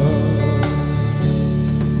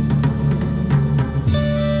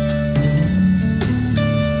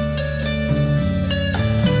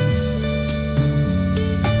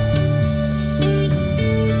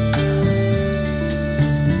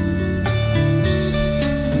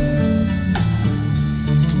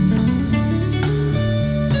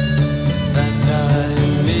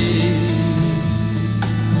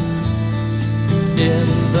 In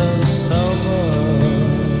the summer,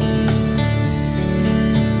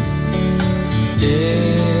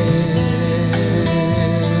 in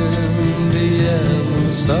the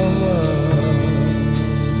end summer,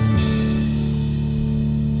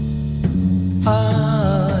 I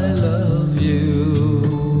love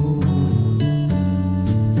you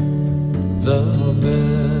the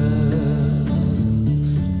best,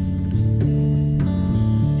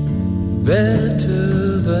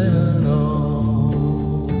 better than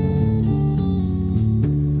all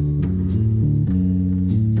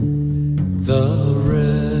the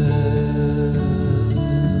rest.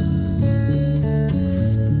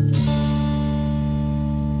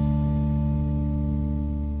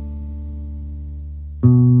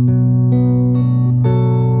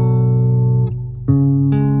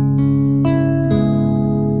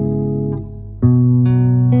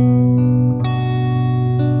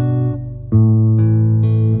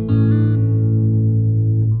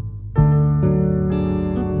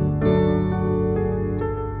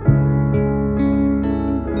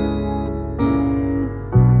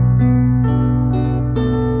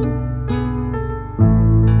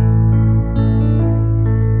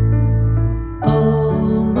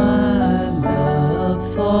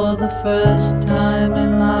 First time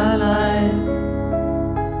in my life,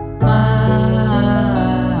 my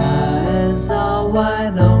eyes are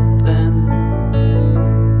wide open.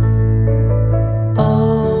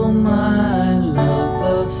 Oh, my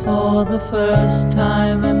lover, for the first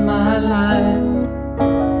time in my life,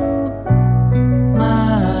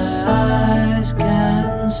 my eyes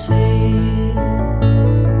can see.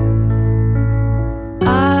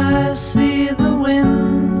 I see the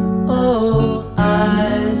wind, oh,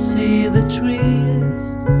 I see the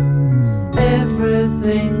trees.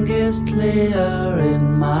 Everything is clear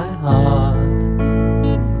in my heart.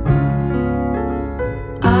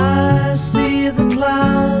 I see the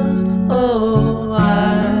clouds, oh,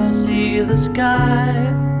 I see the sky.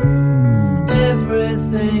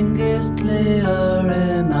 Everything is clear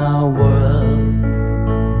in our world.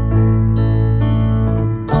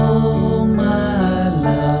 Oh, my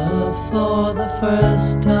love, for the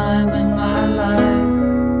first time in my life,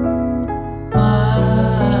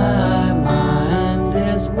 my mind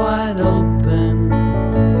is wide open.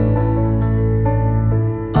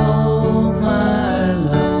 Oh, my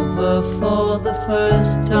lover, for the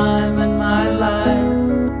first time in my life,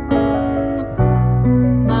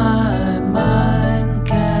 my mind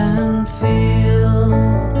can feel.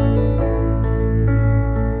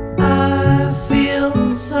 I feel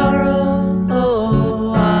sorrow,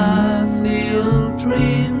 oh, I feel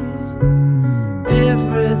dreams.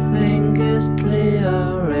 Everything is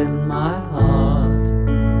clear in my heart.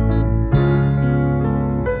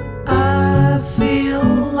 I feel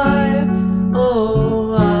life,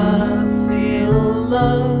 oh, I feel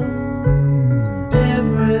love.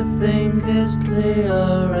 Everything is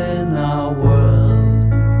clear in our world.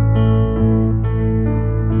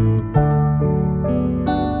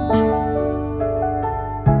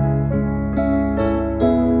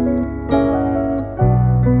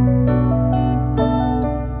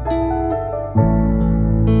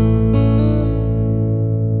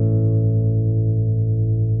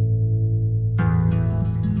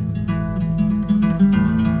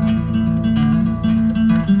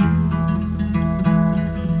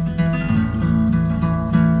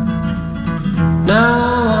 Now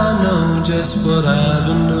I know just what I've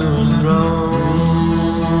been doing.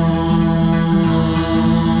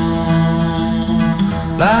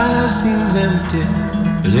 empty,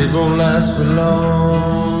 but it won't last for long.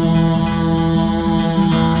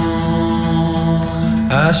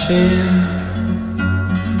 I shan't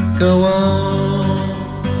go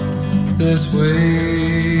on this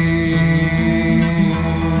way.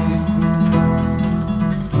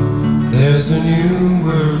 There's a new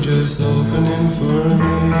world just opening for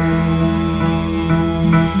me.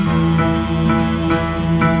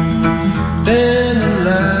 Been a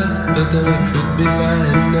lie, but then I could be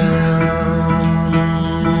lying now.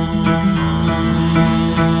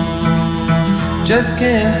 Just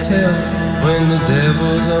can't tell when the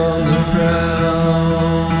devil's on the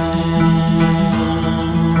prowl.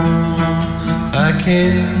 I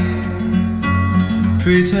can't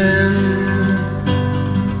pretend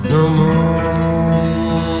no more.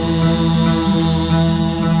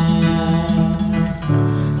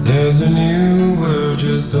 There's a new world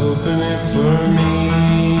just opening for me.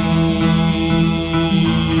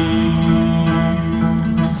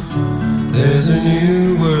 There's a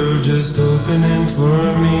new world just opening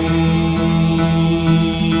for me.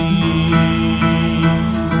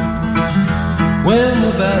 When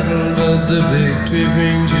the battle but the victory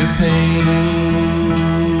brings you pain,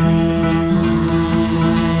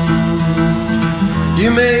 you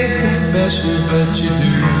make confessions but you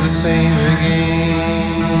do the same again.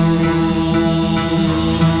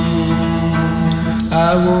 I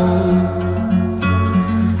won't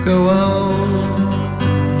go on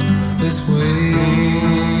this way.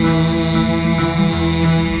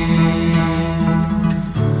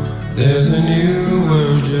 There's a new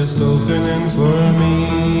world just opening for me.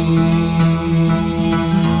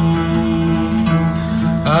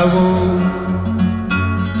 I won't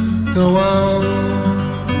go on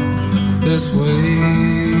this way.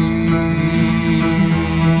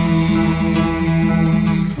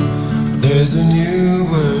 There's a new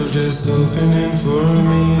world just opening for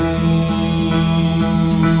me.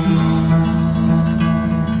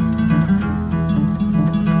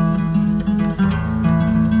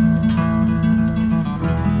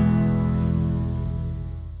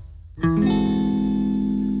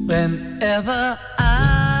 Whenever I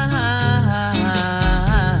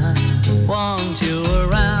want you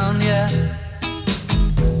around, yeah,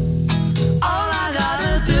 all I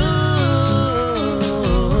gotta do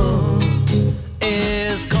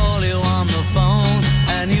is call you on the phone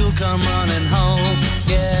and you come running home.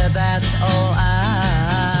 Yeah, that's all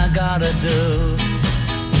I gotta do.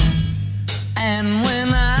 And when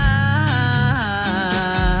I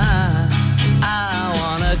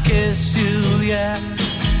wanna kiss you, yeah,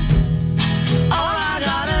 all I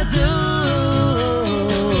gotta do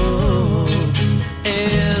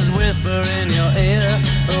is whisper in your ear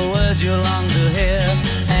the words you long to hear,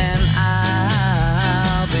 and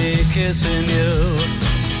I'll be kissing you.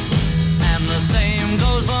 And the same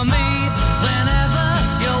goes for me. Whenever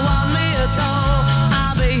you want me at all,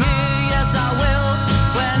 I'll be here, yes I will.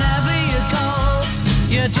 Whenever you call,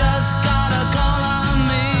 you just gotta call on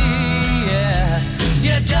me, yeah.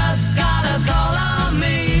 You just gotta call on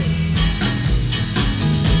me.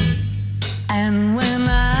 And when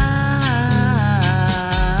I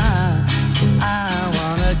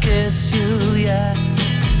wanna kiss you, yeah,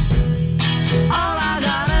 all I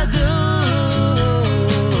gotta do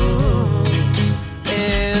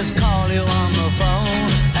is call you on the phone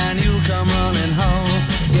and you come running home.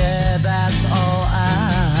 Yeah, that's all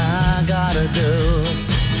I gotta do.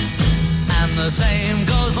 And the same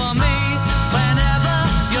goes for me. Whenever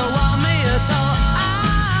you want me at all,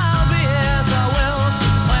 I'll be here, so I will.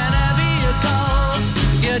 Whenever you call,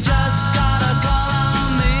 you just gotta call on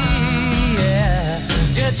me, yeah.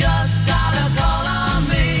 You just gotta call on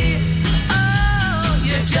me. Oh,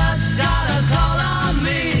 you just gotta call on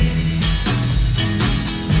me.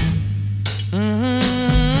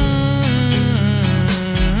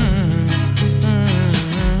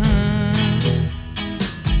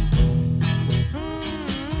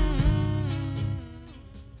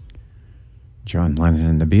 John Lennon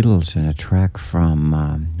and the Beatles, and a track from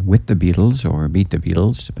With the Beatles or Beat the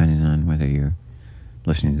Beatles, depending on whether you're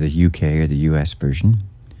listening to the UK or the US version.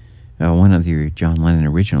 One of the John Lennon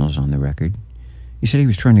originals on the record. He said he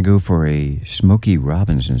was trying to go for a Smokey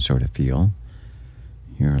Robinson sort of feel.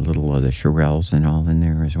 You're a little of the Shirelles and all in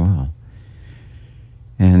there as well.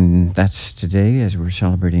 And that's today as we're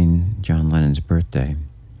celebrating John Lennon's birthday.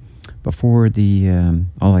 Before the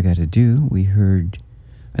All I Gotta Do, we heard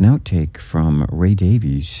an outtake from Ray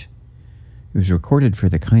Davies. It was recorded for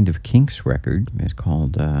the Kind of Kinks record. It's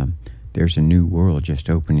called There's a New World Just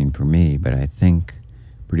Opening for Me, but I think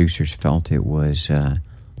producers felt it was a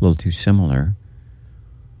little too similar,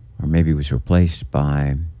 or maybe it was replaced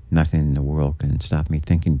by Nothing in the World Can Stop Me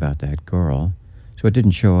Thinking About That Girl. So it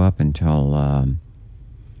didn't show up until, I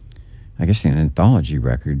guess, an anthology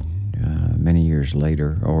record many years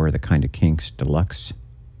later, or the Kind of Kinks Deluxe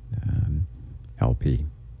LP.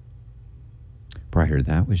 Prior to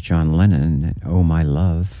that was John Lennon and Oh My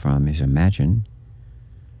Love from his Imagine,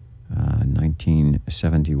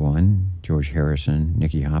 1971. George Harrison,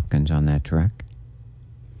 Nicky Hopkins on that track.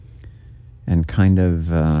 And kind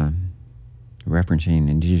of referencing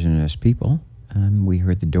indigenous people, we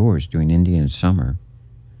heard the Doors doing Indian Summer,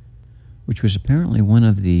 which was apparently one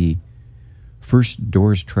of the first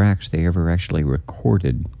Doors tracks they ever actually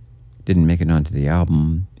recorded. Didn't make it onto the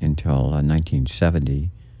album until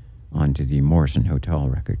 1970, onto the Morrison Hotel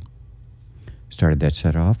record. Started that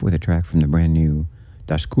set off with a track from the brand new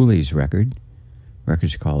Das Coolies record.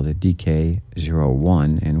 Record's called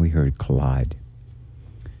DK01, and we heard Collide.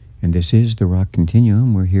 And this is the Rock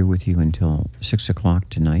Continuum. We're here with you until 6 o'clock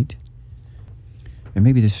tonight. And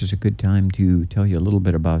maybe this is a good time to tell you a little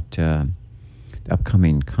bit about the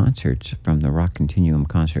upcoming concerts from the Rock Continuum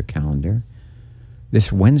concert calendar. This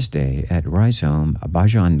Wednesday at Rhizome, a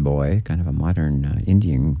Bhajan Boy, kind of a modern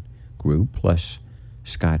Indian group, plus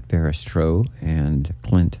Scott Barrastro and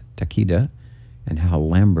Clint Takeda and Hal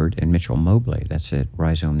Lambert and Mitchell Mobley. That's at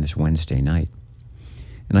Rhizome this Wednesday night.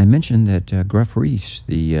 And I mentioned that Gruff Rhys,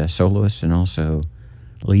 the soloist and also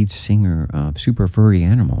lead singer of Super Furry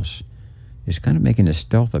Animals, is kind of making a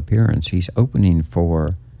stealth appearance. He's opening for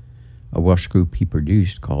a Welsh group he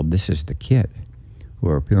produced called This Is the Kit, who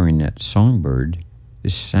are appearing at Songbird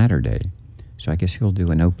this Saturday. So I guess he'll do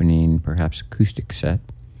an opening, perhaps acoustic set,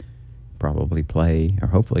 probably play, or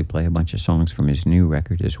hopefully play a bunch of songs from his new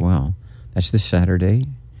record as well. That's this Saturday,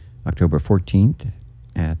 October 14th,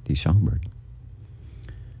 at the Songbird.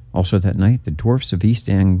 Also that night, the Dwarfs of East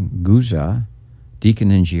Anguza, Deacon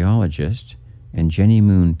and Geologist, and Jenny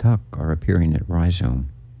Moon Tuck are appearing at Rhizome.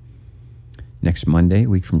 Next Monday, a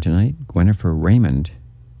week from tonight, Gwennifer Raymond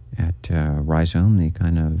at Rhizome, the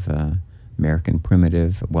kind of American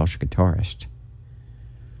primitive Welsh guitarist.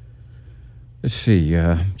 Let's see,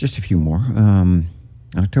 just a few more. On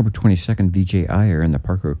October 22nd, Vijay Iyer and the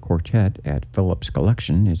Parker Quartet at Phillips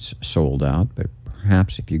Collection. It's sold out, but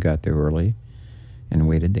perhaps if you got there early and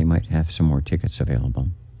waited, they might have some more tickets available.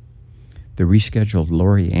 The rescheduled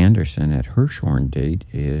Laurie Anderson at Hirshhorn date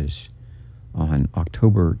is on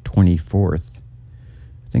October 24th.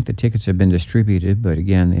 I think the tickets have been distributed, but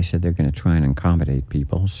again, they said they're going to try and accommodate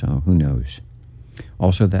people, so who knows.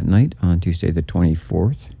 Also that night, on Tuesday the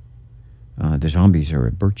 24th, the Zombies are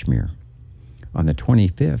at Birchmere. On the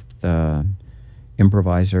 25th,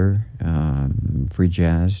 improviser, free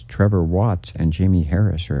jazz, Trevor Watts and Jamie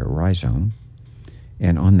Harris are at Rhizome.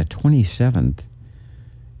 And on the 27th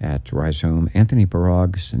at Rhizome, Anthony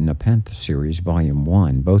Parag's Nepenthe Series, Volume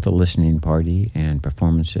 1, both a listening party and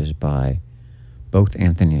performances by both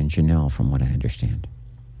Anthony and Janelle, from what I understand.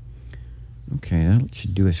 Okay, that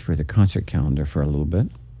should do us for the concert calendar for a little bit.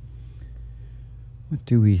 What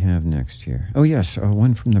do we have next here? Oh, yes,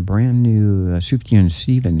 one from the brand new Sufjan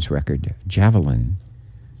Stevens record, Javelin,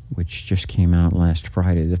 which just came out last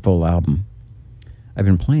Friday, the full album. I've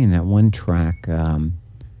been playing that one track,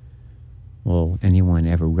 Will Anyone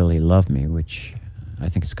Ever Really Love Me, which I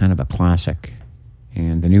think is kind of a classic,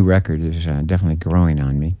 and the new record is definitely growing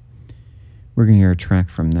on me. We're going to hear a track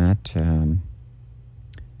from that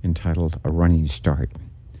entitled A Running Start.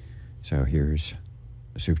 So here's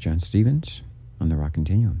Sufjan Stevens on the Rock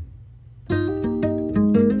Continuum.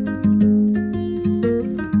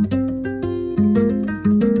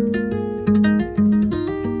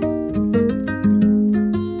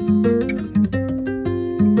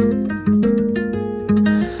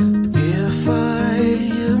 If I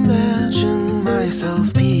imagine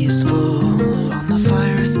myself peaceful on the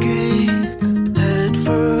fire escape, head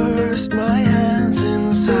first, my hands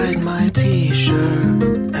inside my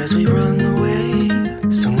t-shirt as we run away.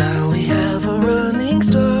 So now we have a running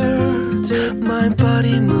start. My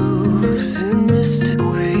body moves in mystic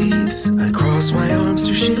waves. I cross my arms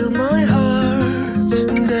to shield my heart.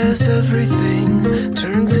 And as everything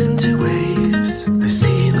turns into waves, I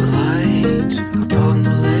see the light upon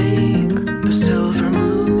the lake, the silver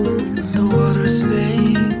moon, the water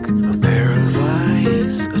snake, a pair of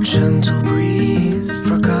eyes, a gentle breeze,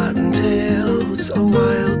 forgotten tales, a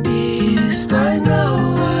wild beast. I know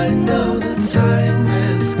the time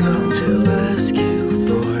has come to ask you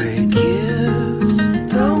for a kiss.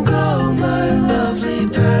 Don't go, my love.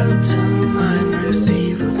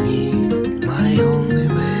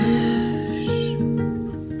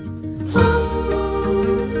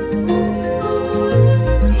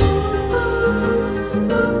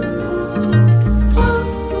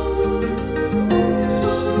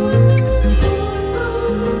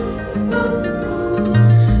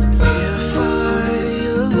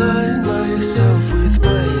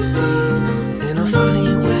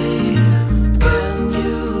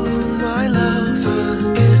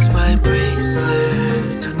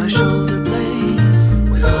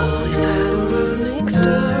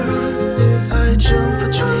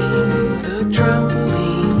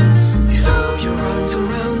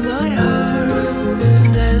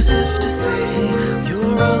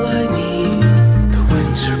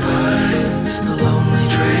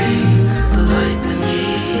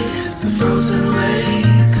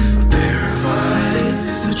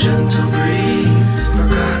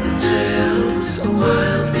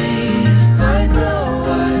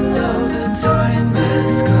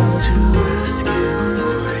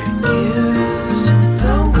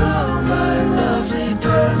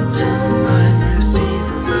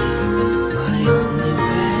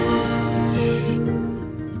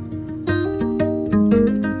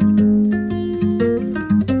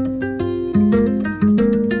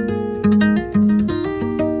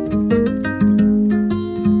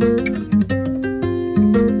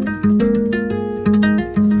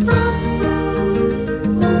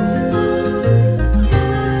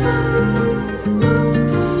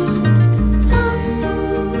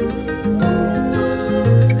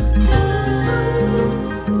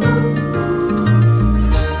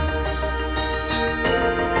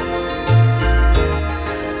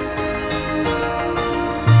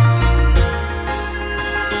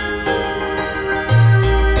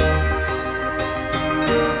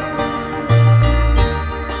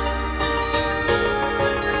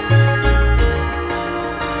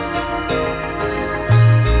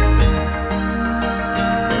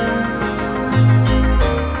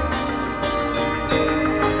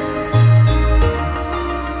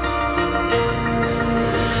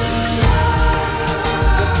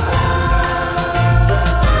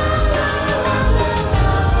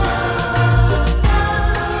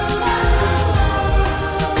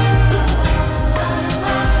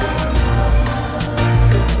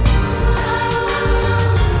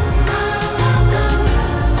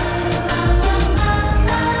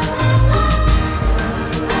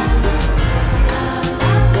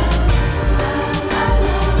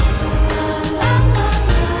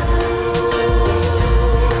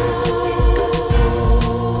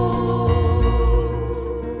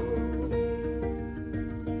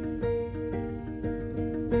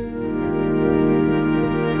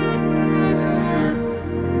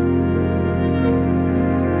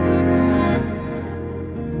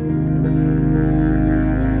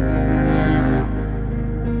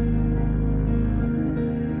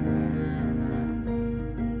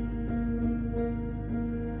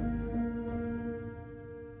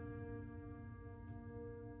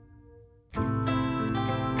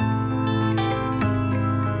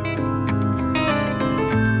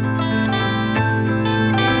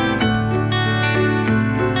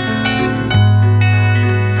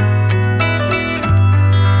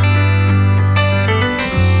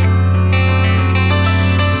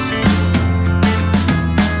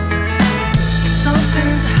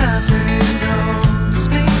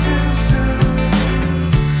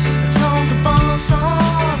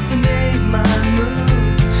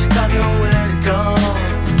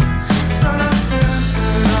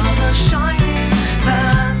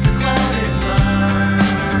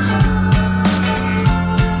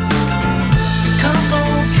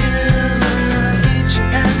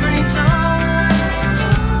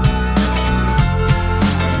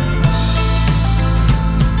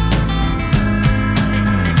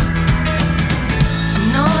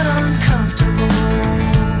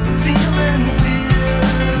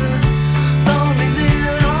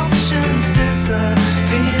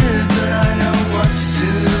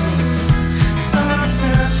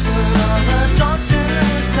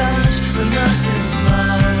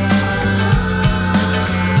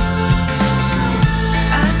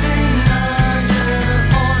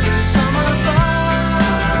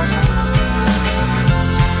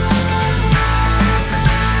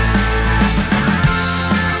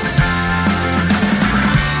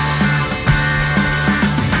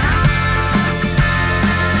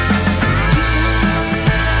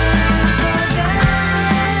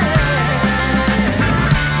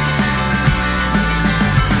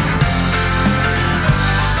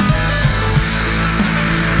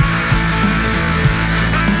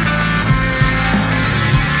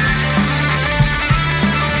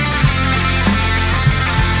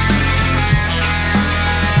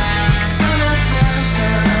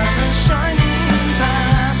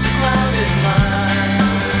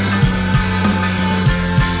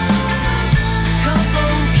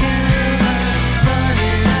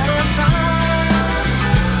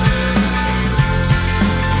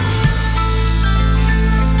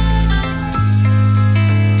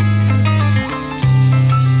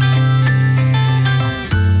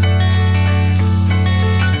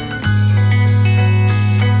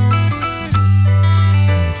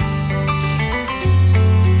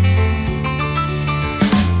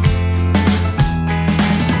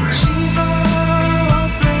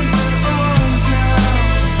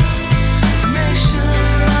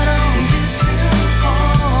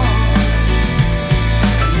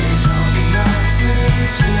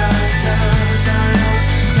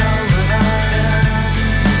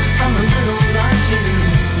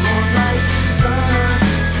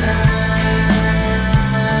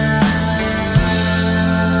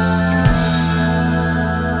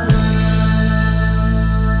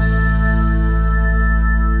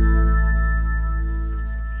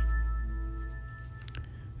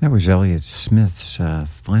 That was Elliott Smith's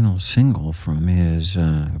final single from his,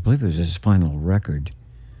 I believe it was his final record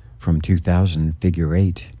from 2000, Figure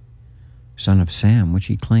 8, Son of Sam, which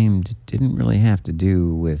he claimed didn't really have to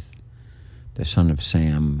do with the Son of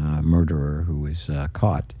Sam murderer who was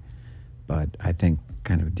caught, but I think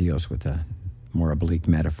kind of deals with a more oblique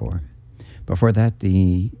metaphor. Before that,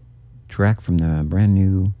 the track from the brand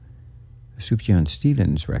new Sufjan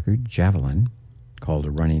Stevens record, Javelin, called A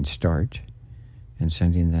Running Start, and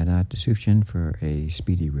sending that out to Sufjan for a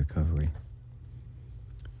speedy recovery.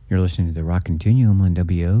 You're listening to the Rock Continuum on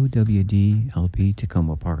WOWD LP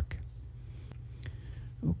Tacoma Park.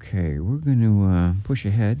 Okay, we're going to push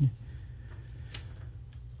ahead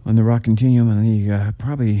on the Rock Continuum on the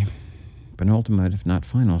probably penultimate, if not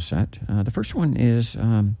final set. The first one is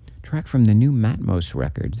a track from the new Matmos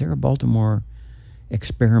record. They're a Baltimore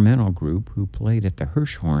experimental group who played at the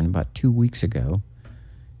Hirshhorn about 2 weeks ago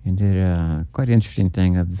and did a quite interesting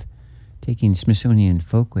thing of taking Smithsonian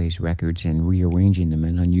Folkways records and rearranging them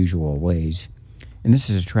in unusual ways. And this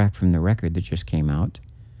is a track from the record that just came out.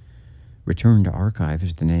 Return to Archive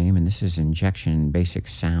is the name, and this is Injection Basic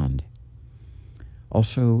Sound.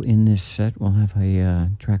 Also in this set, we'll have a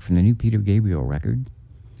track from the new Peter Gabriel record.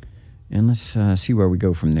 And let's see where we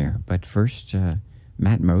go from there. But first,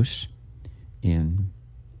 Matmos in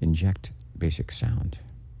Inject Basic Sound.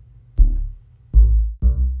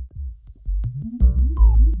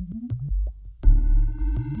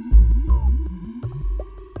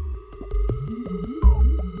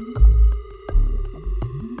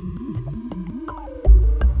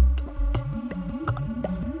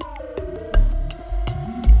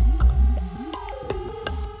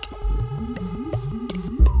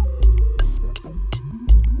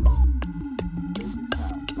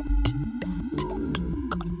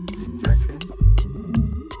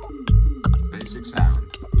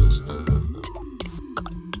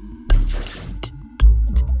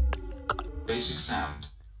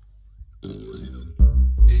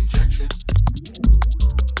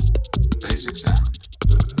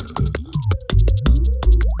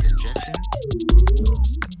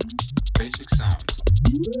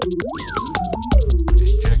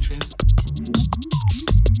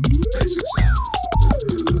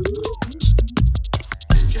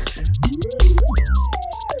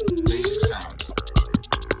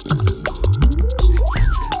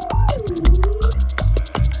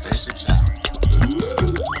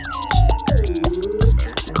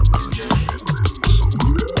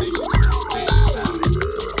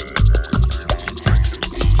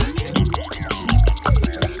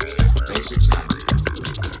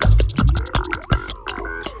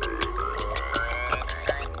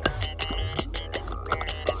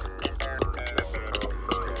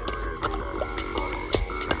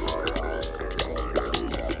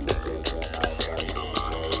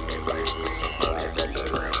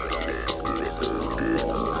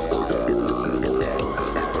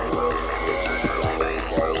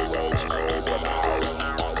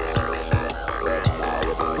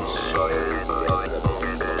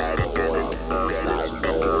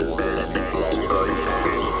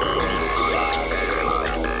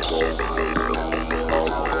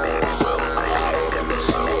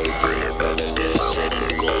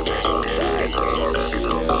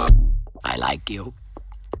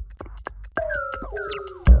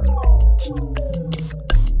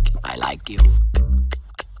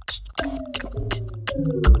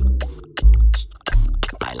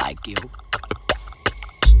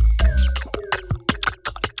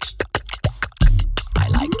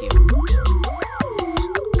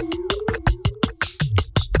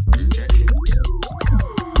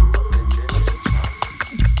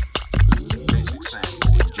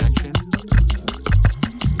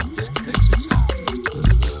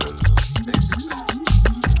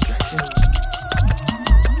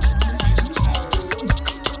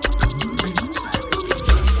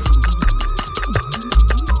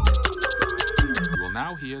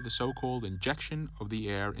 So-called injection of the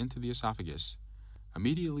air into the esophagus.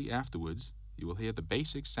 Immediately afterwards, you will hear the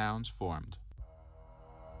basic sounds formed.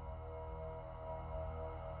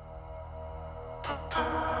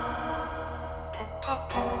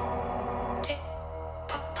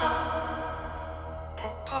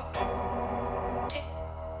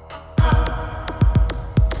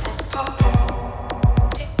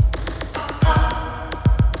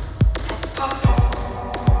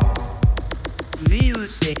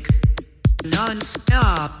 Music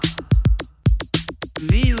non-stop.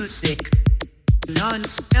 Music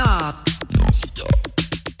non-stop.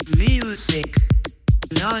 Music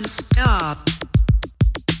non-stop.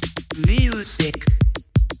 Music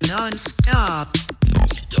non-stop.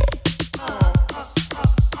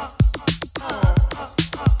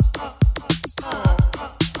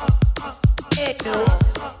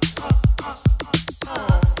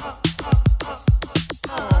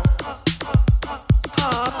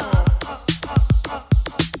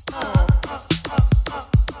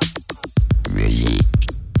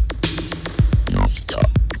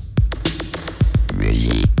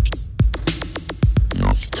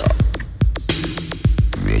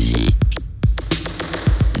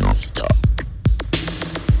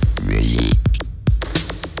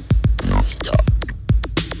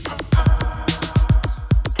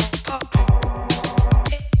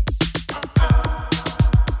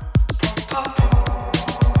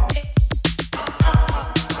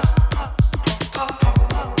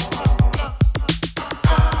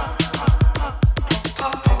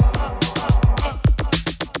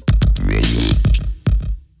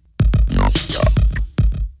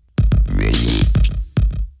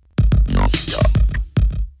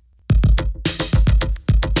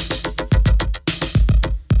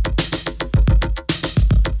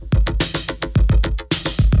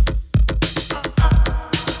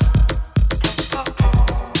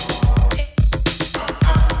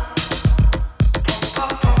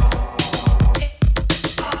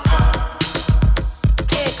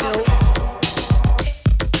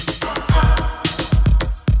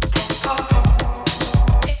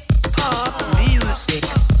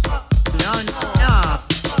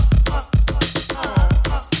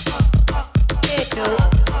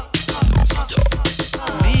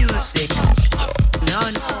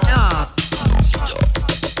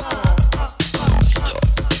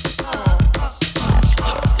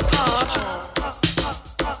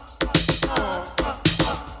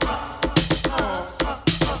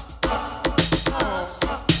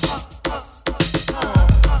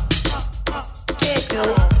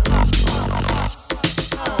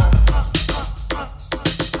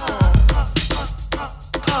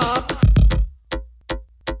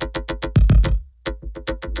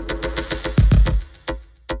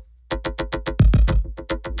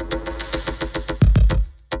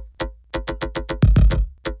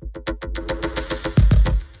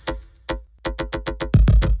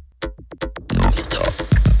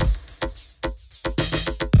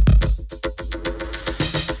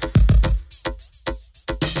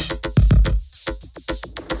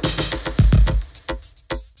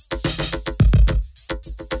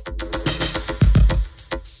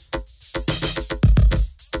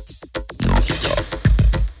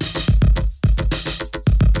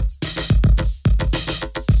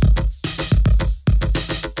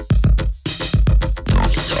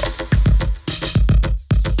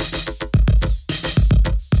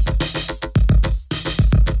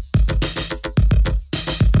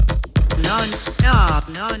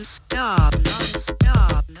 non-stop,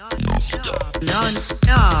 non-stop, non-stop,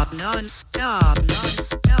 non-stop, non-stop,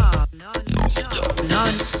 non-stop, non-stop,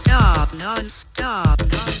 non-stop, non-stop,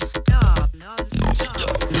 non-stop,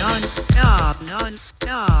 non-stop, non-stop,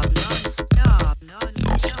 non-stop,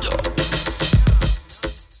 non-stop.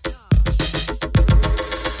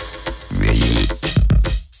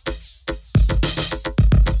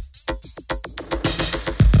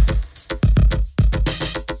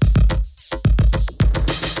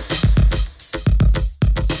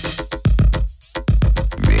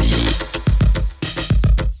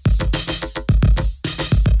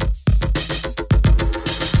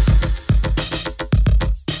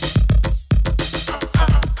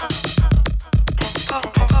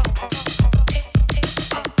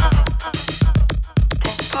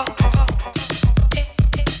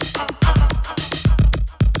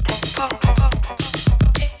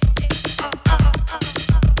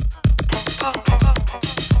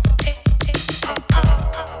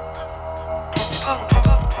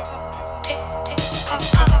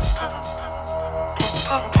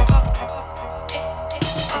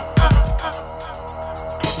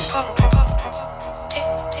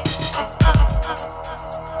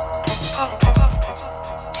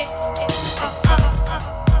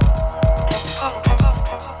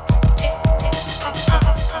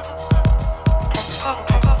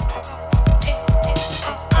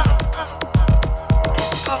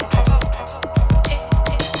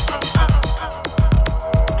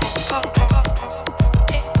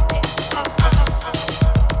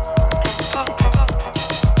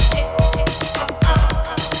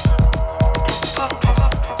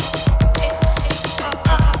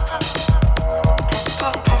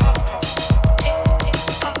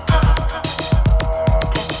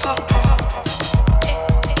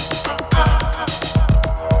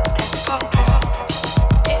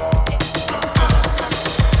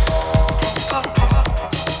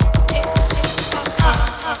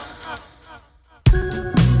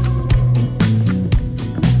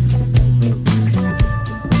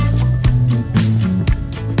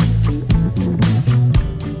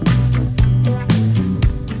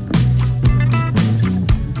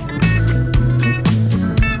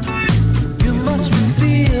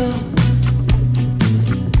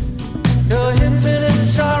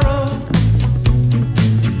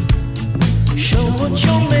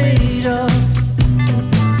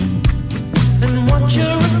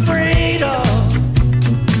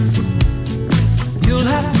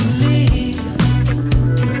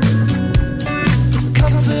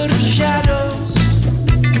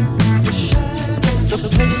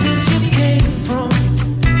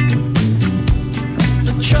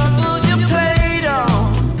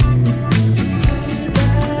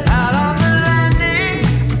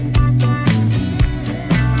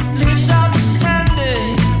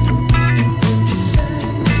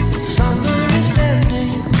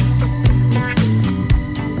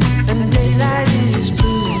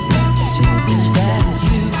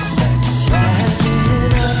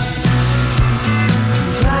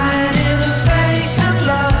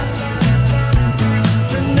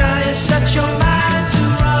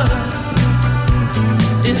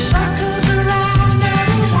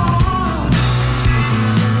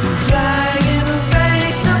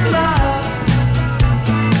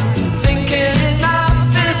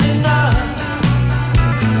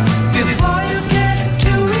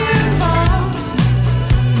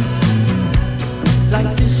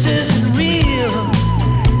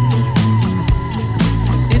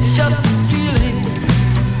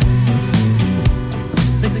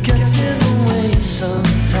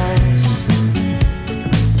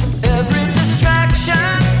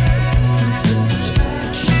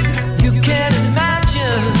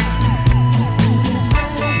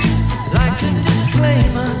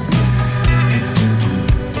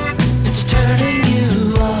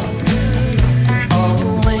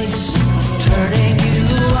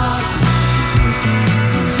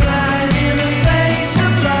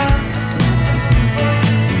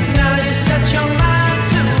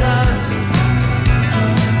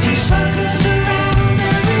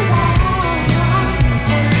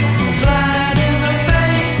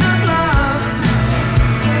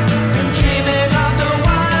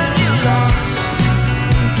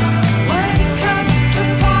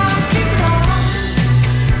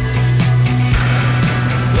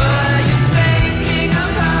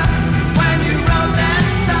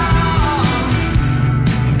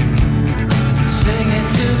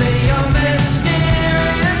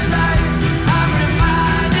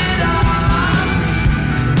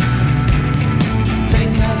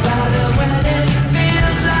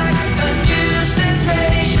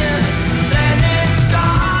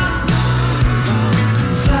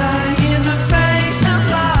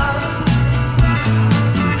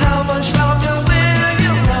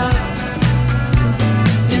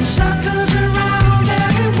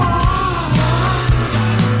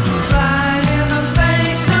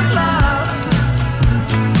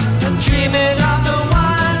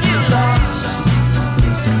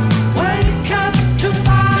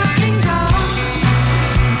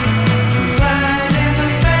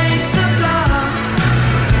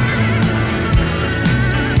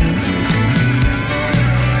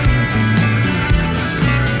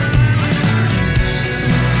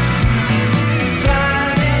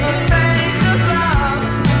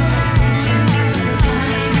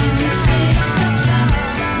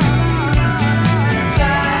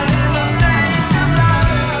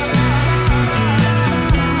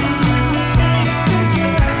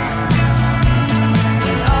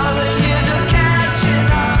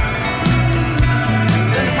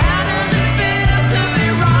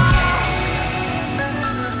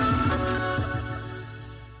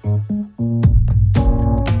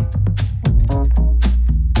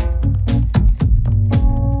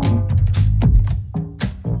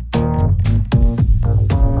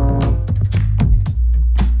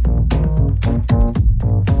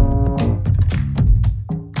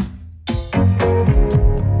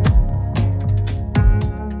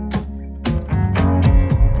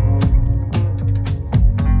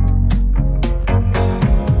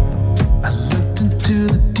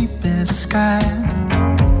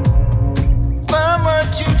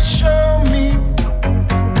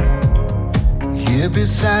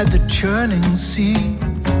 churning sea.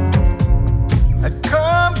 A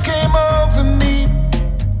calm came over me,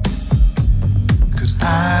 'cause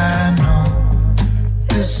I know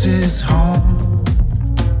this is home.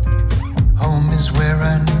 Home is where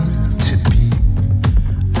I need to be.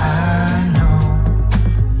 I know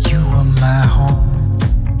you are my home.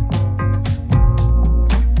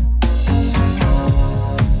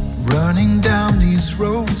 Running down these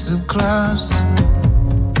roads of glass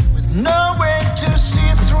with no way to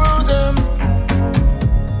see through them.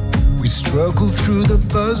 We struggle through the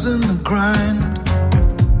buzz and the grind.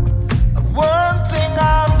 Of one thing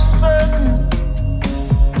I'm certain,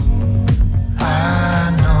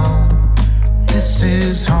 I know this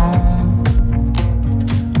is home.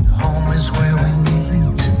 Home is where we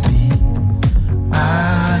need to be.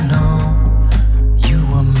 I know you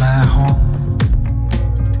are my home.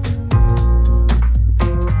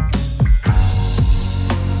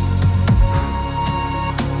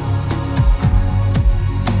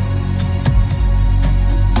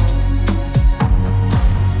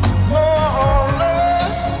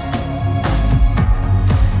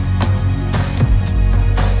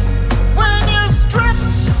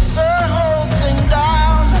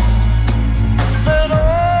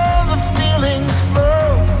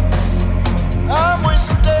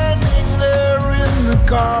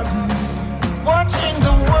 Garden, watching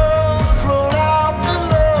the world roll out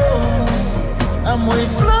below, and we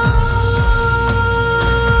float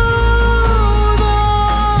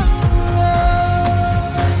on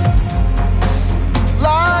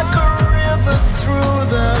like a river through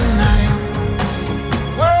the night,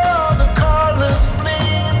 where the colors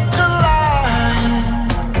bleed to light.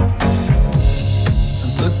 I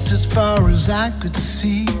looked as far as I could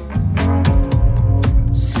see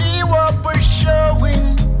what we're showing.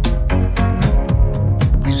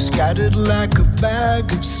 We've scattered like a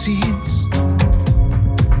bag of seeds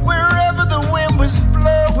wherever the wind was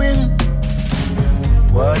blowing.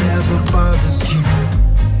 Whatever bothers you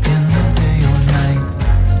in the day or night,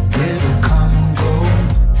 it'll come and go.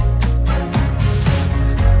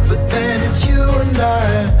 But then it's you and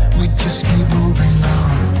I, we just keep moving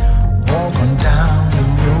on, walking down the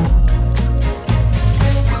road.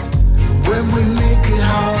 When we make it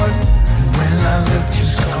hard, and when I left you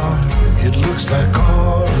scarred, it looks like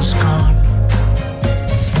all is gone.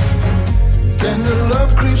 Then the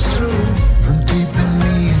love creeps through from deep in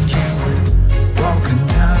me and you, walking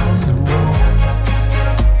down the road,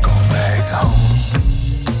 going back home.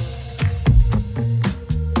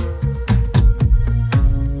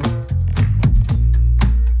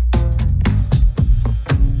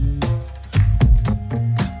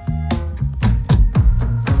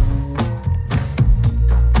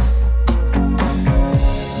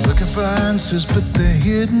 Answers, but they're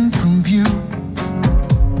hidden from view.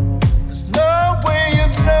 There's no way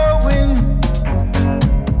of knowing,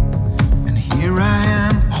 and here I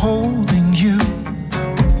am holding you.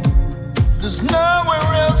 There's nowhere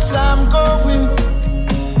else I'm going.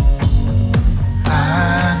 I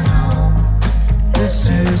know this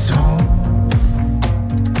is home.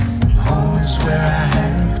 Home is where I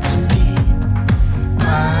have to be. I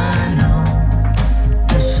know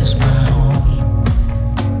this is my home.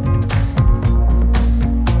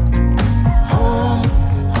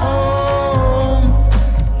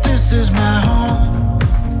 This is my home.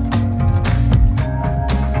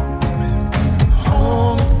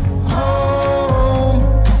 Home, home,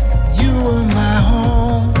 you are my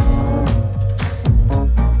home.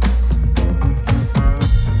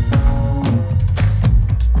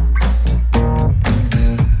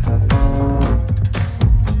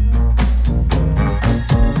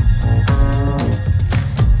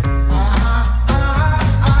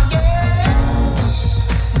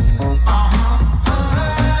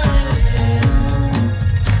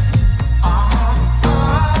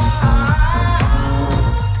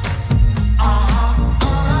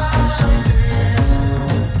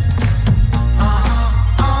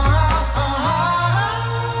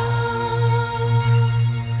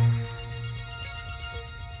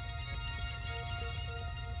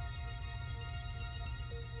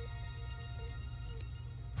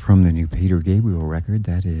 From the new Peter Gabriel record,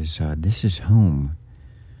 that is This Is Home.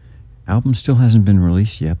 Album still hasn't been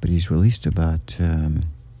released yet, but he's released about, I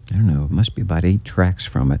don't know, it must be about 8 tracks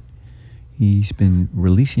from it. He's been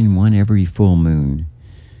releasing one every full moon,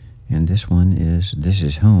 and this one is This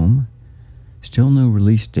Is Home. Still no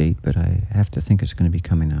release date, but I have to think it's going to be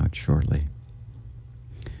coming out shortly.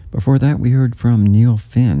 Before that, we heard from Neil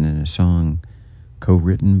Finn in a song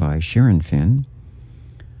co-written by Sharon Finn,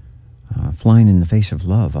 Flying in the Face of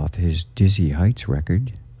Love off his Dizzy Heights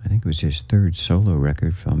record. I think it was his third solo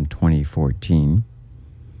record from 2014.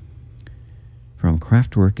 From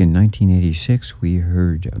Kraftwerk in 1986, we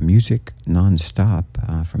heard Music Non-Stop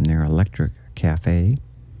from their Electric Cafe.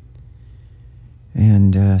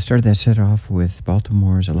 And started that set off with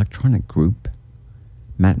Baltimore's electronic group,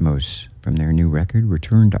 Matmos, from their new record,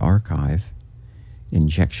 Return to Archive,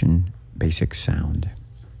 Injection Basic Sound.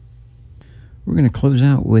 We're going to close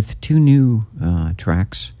out with two new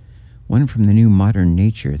tracks. One from the new Modern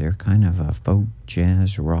Nature. They're kind of a folk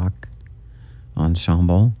jazz rock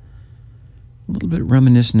ensemble. A little bit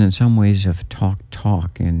reminiscent in some ways of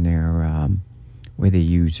Talk in their way they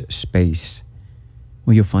use space.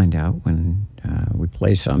 Well, you'll find out when we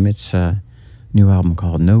play some. It's a new album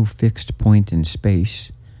called No Fixed Point in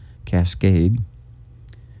Space, Cascade.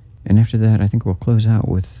 And after that, I think we'll close out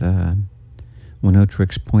with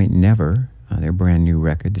Oneohtrix Point Never, their brand new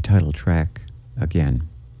record, the title track, Again.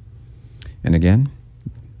 And again,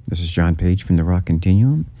 this is John Page from the Rock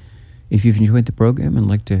Continuum. If you've enjoyed the program and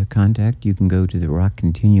like to contact, you can go to the Rock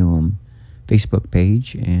Continuum Facebook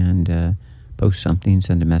page and post something,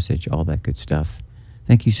 send a message, all that good stuff.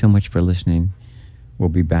 Thank you so much for listening. We'll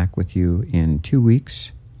be back with you in 2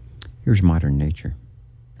 weeks. Here's Modern Nature.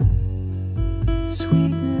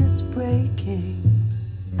 Sweetness breaking,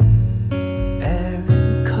 air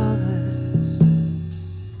in colors,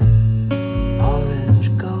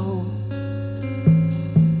 orange gold,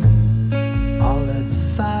 olive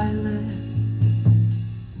violet,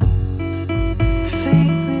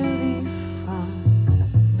 faint relief from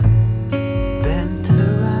bent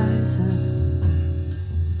horizon,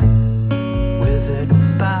 withered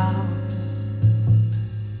bough.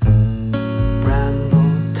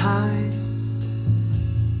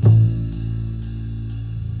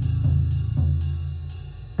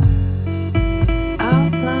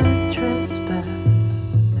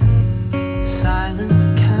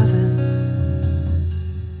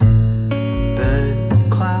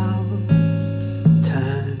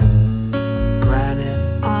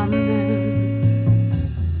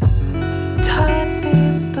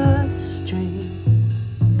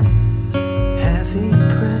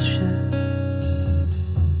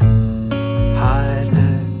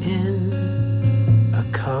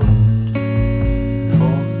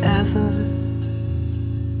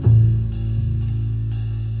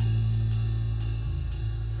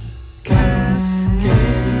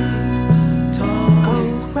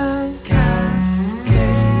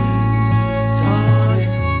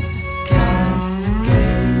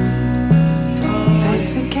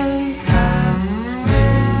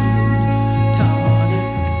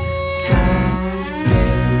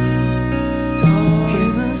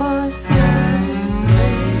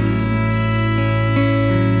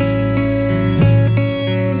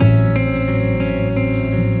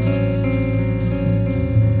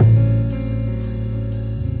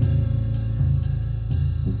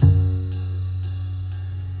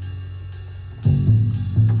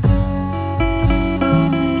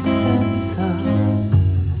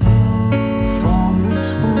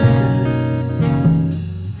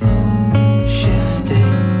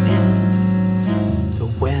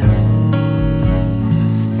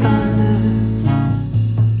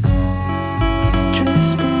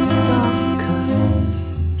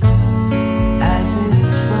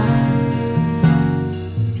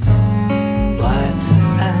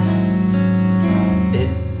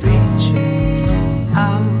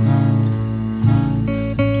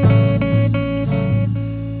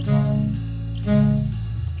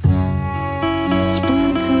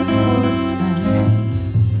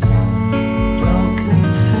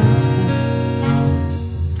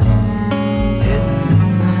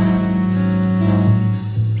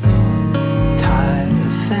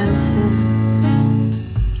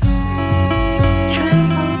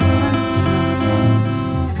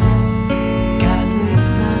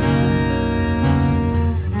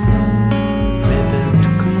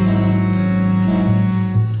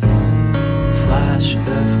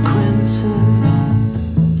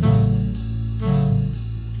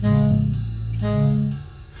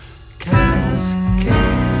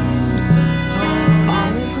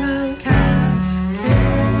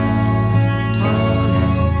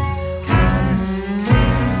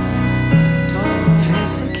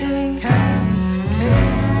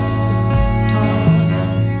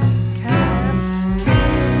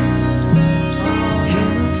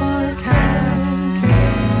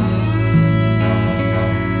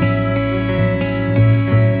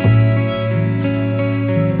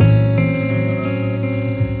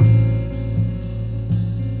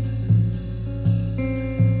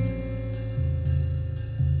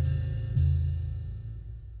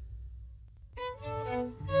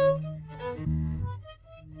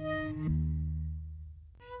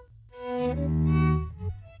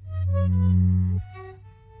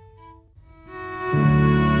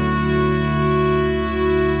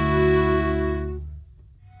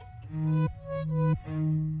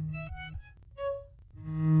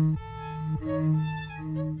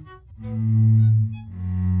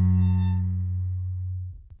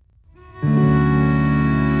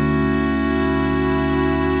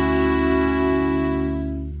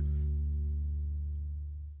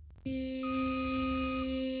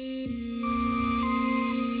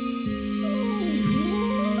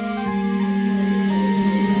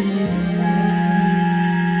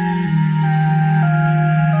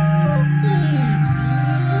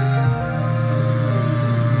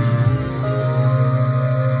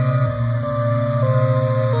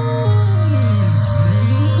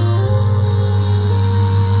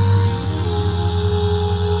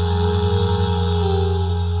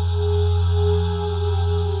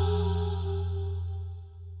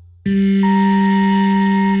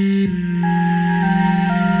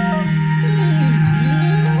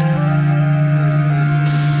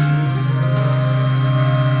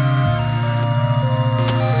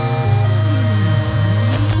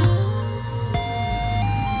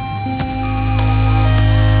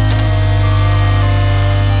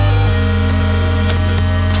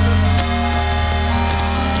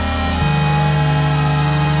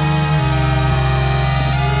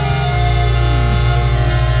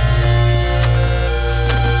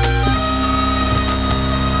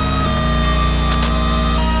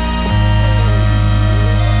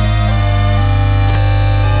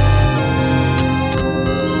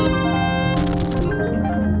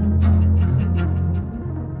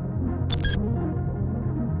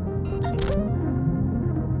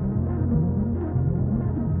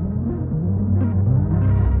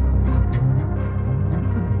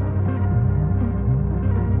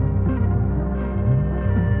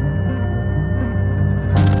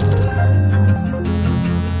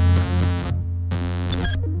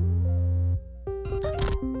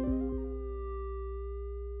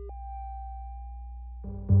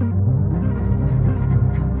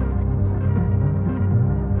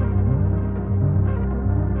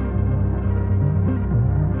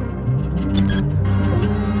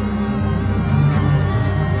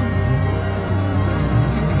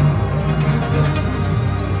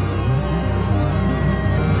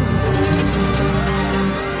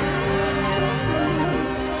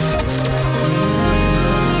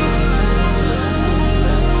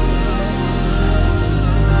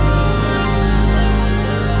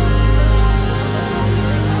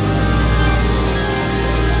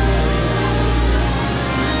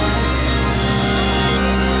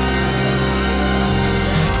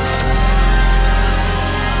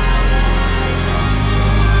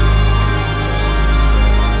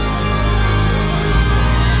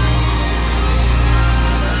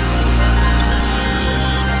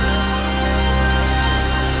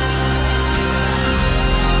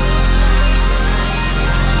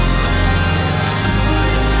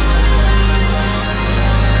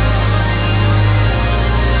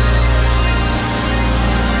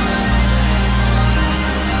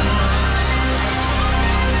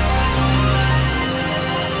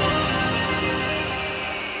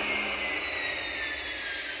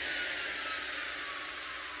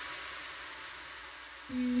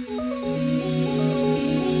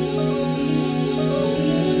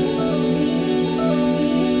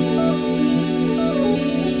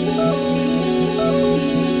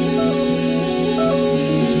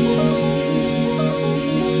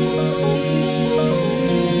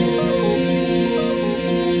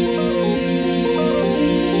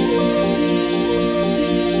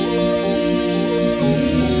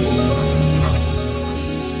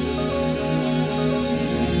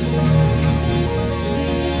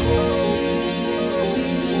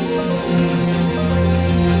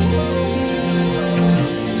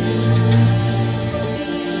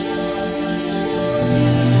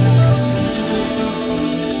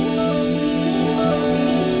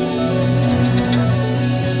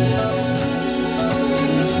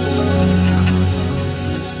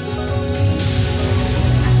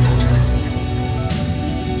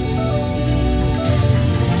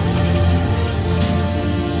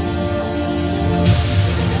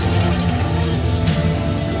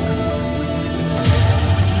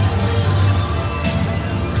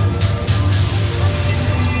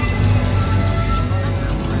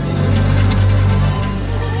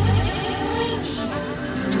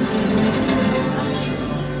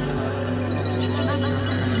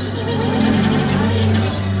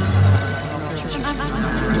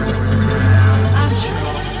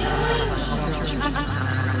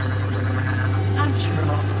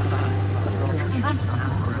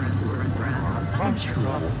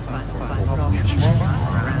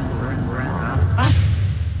 From